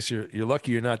guess you're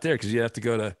lucky you're not there, because you have to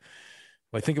go to,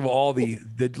 I think of all the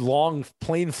long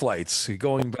plane flights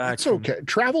going back. It's okay.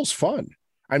 Travel's fun.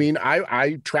 I mean,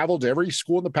 I traveled to every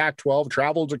school in the Pac-12,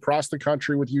 traveled across the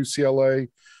country with UCLA.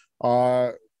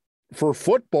 For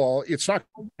football, it's not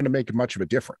going to make much of a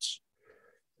difference.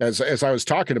 As I was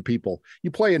talking to people,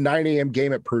 you play a 9 a.m.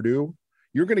 game at Purdue,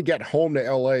 you're going to get home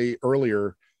to LA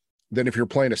earlier than if you're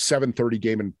playing a 7:30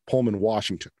 game in Pullman,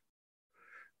 Washington,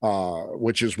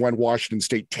 which is when Washington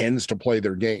State tends to play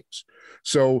their games.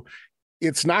 So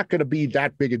it's not going to be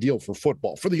that big a deal for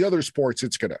football. For the other sports,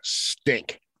 it's going to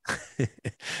stink.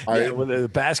 When the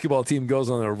basketball team goes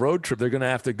on a road trip, they're going to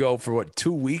have to go for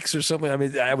 2 weeks or something. I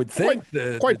mean, I would think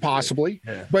quite possibly.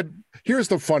 Yeah. But here's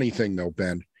the funny thing, though,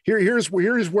 Ben. Here's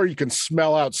where you can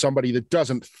smell out somebody that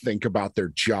doesn't think about their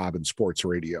job in sports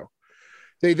radio.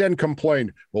 They then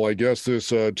complain, well, I guess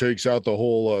this takes out the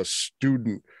whole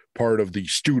student part of the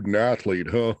student athlete.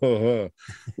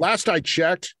 Last I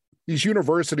checked, these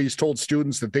universities told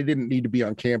students that they didn't need to be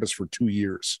on campus for 2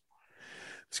 years.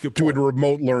 Doing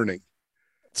remote learning.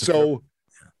 So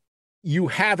you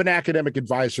have an academic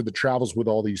advisor that travels with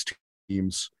all these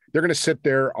teams. They're going to sit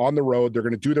there on the road. They're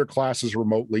going to do their classes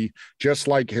remotely, just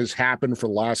like has happened for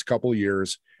the last couple of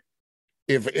years.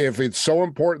 If it's so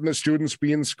important that students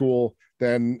be in school,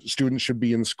 then students should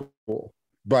be in school.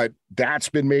 But that's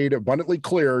been made abundantly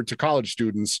clear to college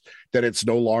students that it's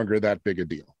no longer that big a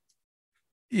deal.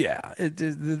 Yeah,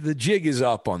 the jig is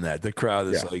up on that. The crowd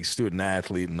is like student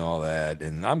athlete and all that.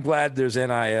 And I'm glad there's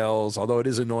NILs, although it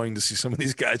is annoying to see some of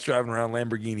these guys driving around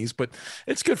Lamborghinis, but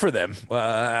it's good for them.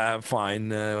 Fine.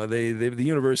 The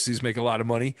universities make a lot of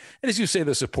money. And as you say,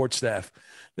 the support staff,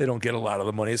 they don't get a lot of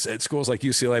the money. It's at schools like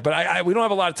UCLA. But we don't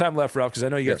have a lot of time left, Ralph, because I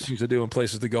know you got things to do and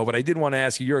places to go. But I did want to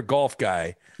ask you, you're a golf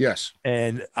guy. Yes.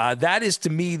 And that is, to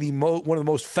me, one of the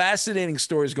most fascinating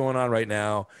stories going on right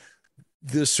now.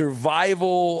 The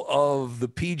survival of the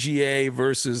PGA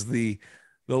versus the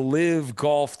Live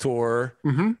Golf Tour.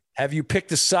 Mm-hmm. Have you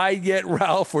picked a side yet,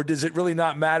 Ralph, or does it really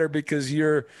not matter because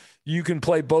you can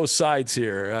play both sides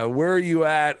here? Where are you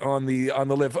at on the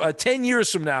Live? 10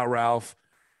 years from now, Ralph,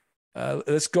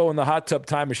 let's go in the hot tub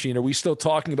time machine. Are we still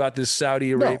talking about this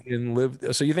Saudi Arabian Live?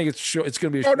 So you think it's going to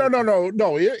be?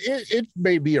 No. It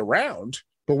may be around,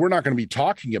 but we're not going to be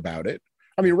talking about it.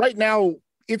 I mean, right now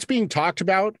it's being talked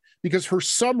about because for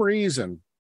some reason,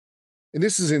 and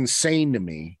this is insane to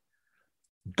me,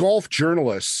 golf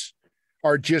journalists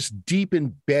are just deep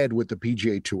in bed with the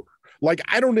PGA Tour. Like,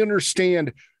 I don't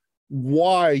understand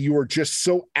why you are just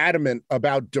so adamant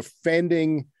about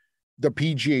defending the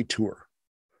PGA Tour.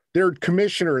 Their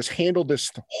commissioner has handled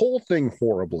this whole thing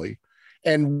horribly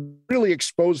and really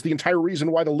exposed the entire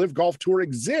reason why the Live Golf Tour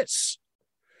exists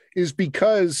is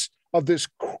because of this.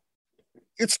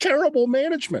 It's terrible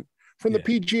management from the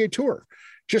PGA Tour,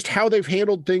 just how they've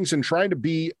handled things and trying to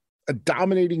be a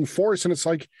dominating force. And it's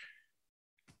like,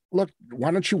 look, why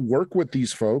don't you work with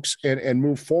these folks and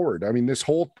move forward? I mean, this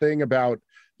whole thing about,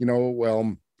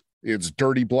 it's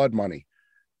dirty blood money.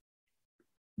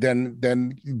 Then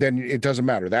it doesn't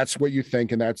matter. That's what you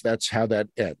think. And that's how that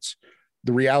ends.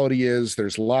 The reality is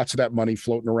there's lots of that money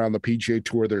floating around the PGA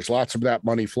Tour. There's lots of that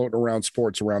money floating around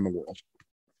sports around the world.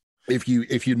 If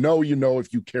you know, you know.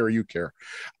 If you care, you care.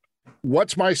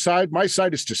 What's my side? My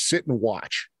side is to sit and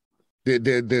watch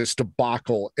this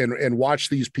debacle and watch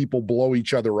these people blow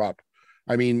each other up.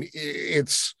 I mean,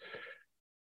 it's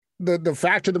the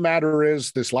fact of the matter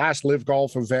is this last Live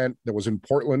Golf event that was in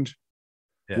Portland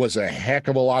was a heck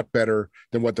of a lot better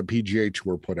than what the PGA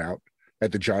Tour put out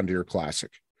at the John Deere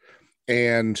Classic.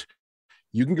 And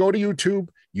you can go to YouTube.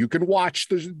 You can watch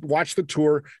the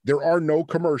tour. There are no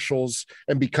commercials.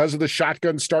 And because of the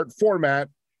shotgun start format,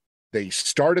 they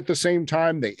start at the same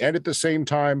time. They end at the same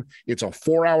time. It's a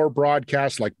 4-hour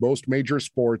broadcast like most major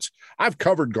sports. I've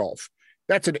covered golf.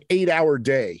 That's an 8-hour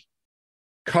day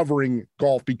covering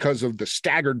golf because of the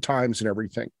staggered times and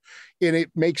everything. And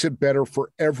it makes it better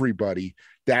for everybody,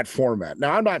 that format.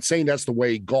 Now, I'm not saying that's the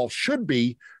way golf should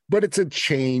be, but it's a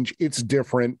change. It's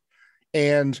different.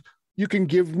 And you can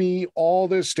give me all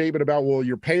this statement about, well,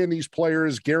 you're paying these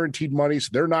players guaranteed money, so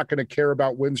they're not going to care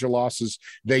about wins or losses.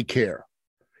 They care.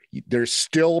 There's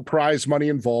still prize money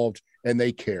involved, and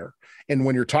they care. And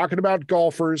when you're talking about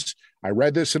golfers, I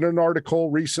read this in an article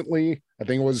recently. I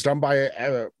think it was done by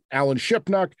Alan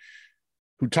Shipnuck,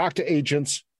 who talked to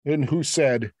agents and who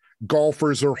said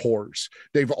golfers are whores.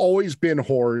 They've always been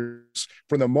whores.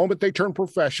 From the moment they turn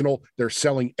professional, they're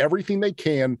selling everything they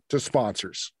can to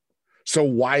sponsors. So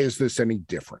why is this any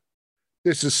different?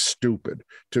 This is stupid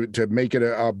to make it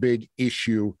a big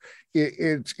issue.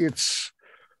 It's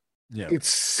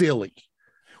silly.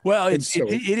 Well, it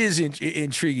is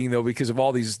intriguing, though, because of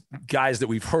all these guys that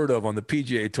we've heard of on the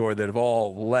PGA Tour that have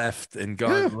all left and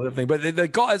gone. Yeah. But the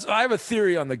golf, I have a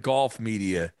theory on the golf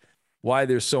media, why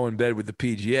they're so in bed with the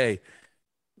PGA.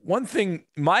 One thing,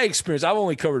 my experience, I've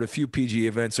only covered a few PGA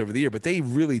events over the year, but they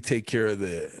really take care of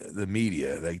the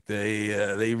media. Like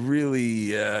they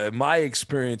really, my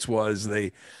experience was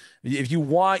if you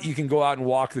want, you can go out and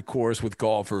walk the course with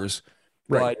golfers,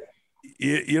 right. But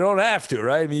you don't have to,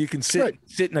 right? I mean, you can sit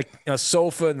in a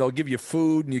sofa and they'll give you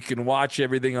food and you can watch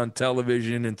everything on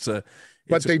television.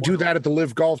 But they do that at the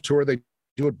Live Golf Tour. They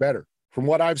do it better. From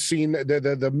what I've seen,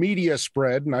 the media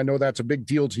spread, and I know that's a big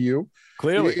deal to you,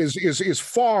 clearly is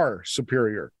far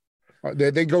superior.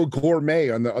 They go gourmet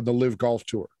on the Live Golf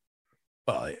Tour.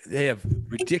 Well, they have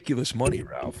ridiculous money,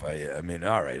 Ralph. I mean,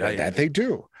 all right, that they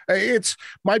do. It's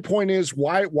my point is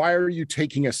why are you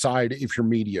taking a side if you're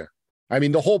media? I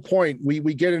mean, the whole point,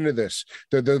 we get into this,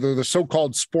 the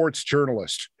so-called sports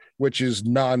journalist, which is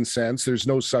nonsense. There's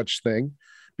no such thing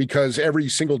because every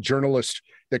single journalist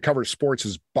that covers sports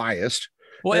is biased.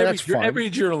 Well, every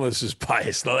journalist is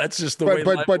biased, though. That's just the way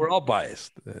we're all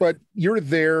biased. But you're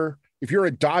there. If you're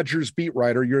a Dodgers beat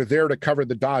writer, you're there to cover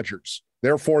the Dodgers.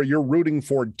 Therefore, you're rooting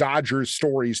for Dodgers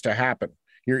stories to happen.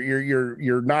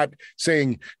 You're not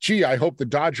saying, gee, I hope the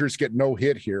Dodgers get no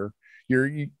hit here.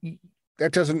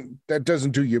 That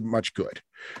doesn't do you much good.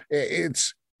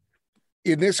 It's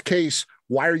in this case,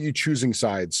 why are you choosing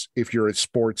sides if you're a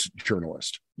sports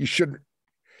journalist? You shouldn't.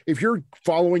 If you're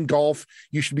following golf,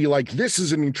 you should be like, this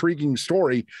is an intriguing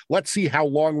story. Let's see how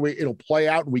long it'll play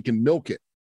out and we can milk it.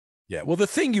 Yeah. Well, the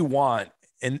thing you want,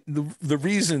 and the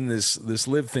reason this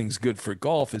Live thing's good for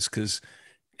golf is because,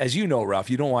 as you know, Ralph,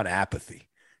 you don't want apathy.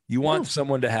 You want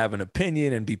someone to have an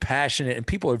opinion and be passionate, and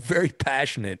people are very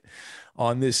passionate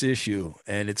on this issue,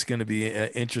 and it's going to be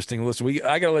interesting. Listen,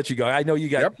 I got to let you go. I know you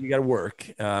got to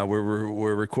work.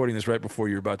 We're recording this right before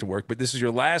you're about to work, but this is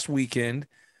your last weekend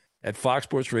at Fox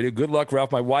Sports Radio. Good luck,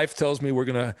 Ralph. My wife tells me we're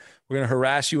gonna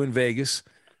harass you in Vegas.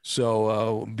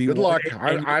 So good luck.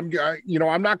 I'm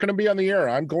not going to be on the air.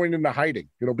 I'm going into hiding.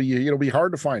 It'll be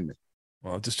hard to find me.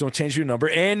 Well, just don't change your number,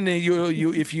 and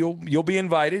you'll be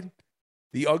invited.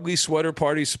 The ugly sweater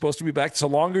party is supposed to be back. It's a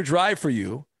longer drive for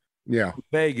you. Yeah.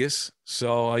 Vegas.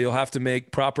 So you'll have to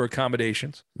make proper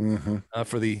accommodations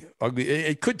for the ugly.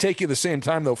 It could take you the same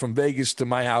time, though, from Vegas to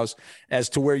my house as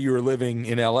to where you were living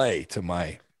in L.A. to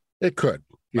my. It could.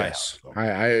 Yes.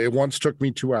 It once took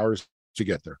me 2 hours to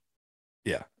get there.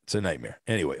 Yeah. It's a nightmare.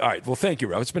 Anyway. All right. Well, thank you,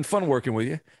 Ralph. It's been fun working with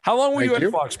you. How long were you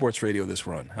at Fox Sports Radio this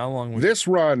run? How long? This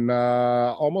run,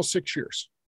 almost 6 years.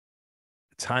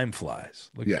 Time flies.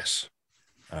 Yes.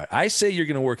 All right. I say you're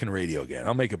going to work in radio again.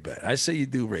 I'll make a bet. I say you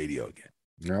do radio again.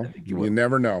 No, you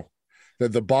never know.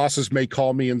 The bosses may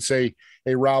call me and say,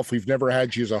 hey, Ralph, we've never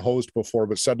had you as a host before,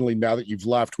 but suddenly now that you've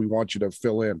left, we want you to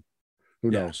fill in.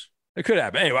 Who knows? It could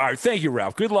happen. Anyway, all right. Thank you,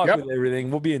 Ralph. Good luck with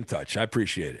everything. We'll be in touch. I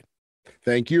appreciate it.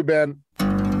 Thank you, Ben.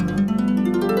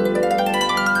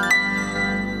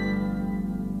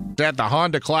 At the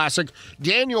Honda Classic,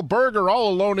 Daniel Berger all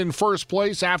alone in first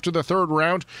place after the third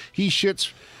round. He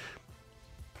sits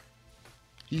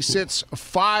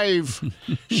 5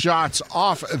 shots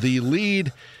off the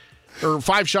lead, or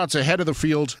 5 shots ahead of the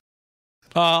field.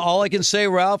 All I can say,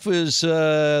 Ralph, is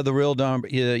the real Don.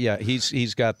 Yeah,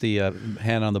 he's got the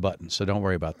hand on the button, so don't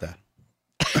worry about that.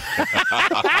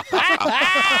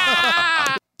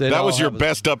 That was your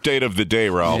best update of the day,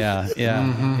 Ralph.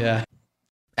 Yeah.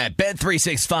 At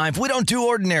Bet365, we don't do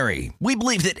ordinary. We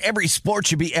believe that every sport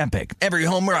should be epic. Every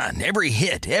home run, every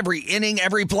hit, every inning,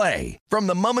 every play. From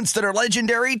the moments that are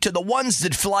legendary to the ones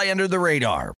that fly under the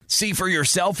radar. See for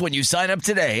yourself when you sign up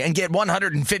today and get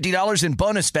 $150 in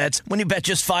bonus bets when you bet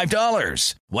just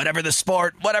 $5. Whatever the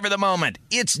sport, whatever the moment,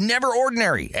 it's never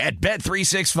ordinary at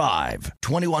Bet365.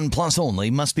 21 plus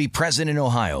only. Must be present in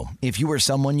Ohio. If you or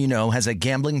someone you know has a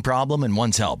gambling problem and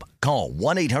wants help, call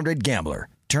 1-800-GAMBLER.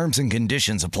 Terms and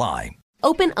conditions apply.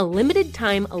 Open a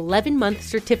limited-time 11-month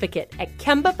certificate at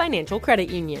Kemba Financial Credit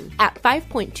Union. At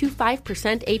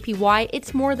 5.25% APY,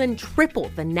 it's more than triple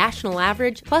the national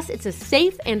average, plus it's a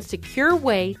safe and secure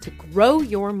way to grow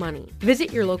your money.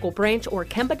 Visit your local branch or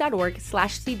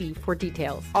kemba.org/cb for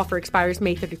details. Offer expires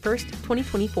May 31st,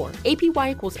 2024.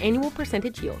 APY equals annual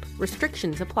percentage yield.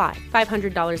 Restrictions apply.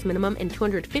 $500 minimum and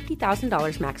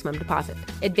 $250,000 maximum deposit.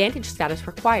 Advantage status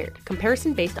required.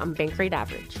 Comparison based on bank rate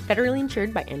average. Federally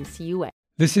insured by NCUA.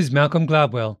 This is Malcolm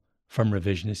Gladwell from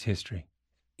Revisionist History.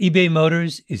 eBay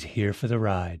Motors is here for the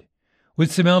ride.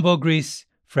 With some elbow grease,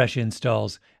 fresh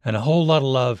installs, and a whole lot of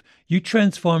love, you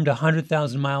transformed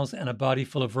 100,000 miles and a body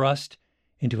full of rust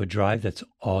into a drive that's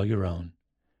all your own.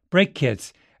 Brake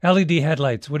kits, LED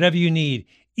headlights, whatever you need,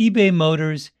 eBay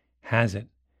Motors has it.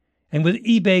 And with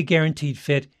eBay Guaranteed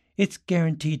Fit, it's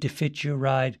guaranteed to fit your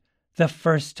ride the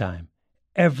first time,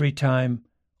 every time,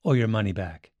 or your money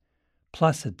back.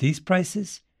 Plus, at these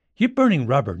prices, you're burning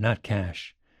rubber, not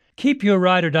cash. Keep your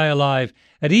ride or die alive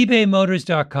at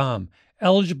ebaymotors.com.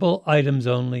 Eligible items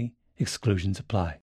only. Exclusions apply.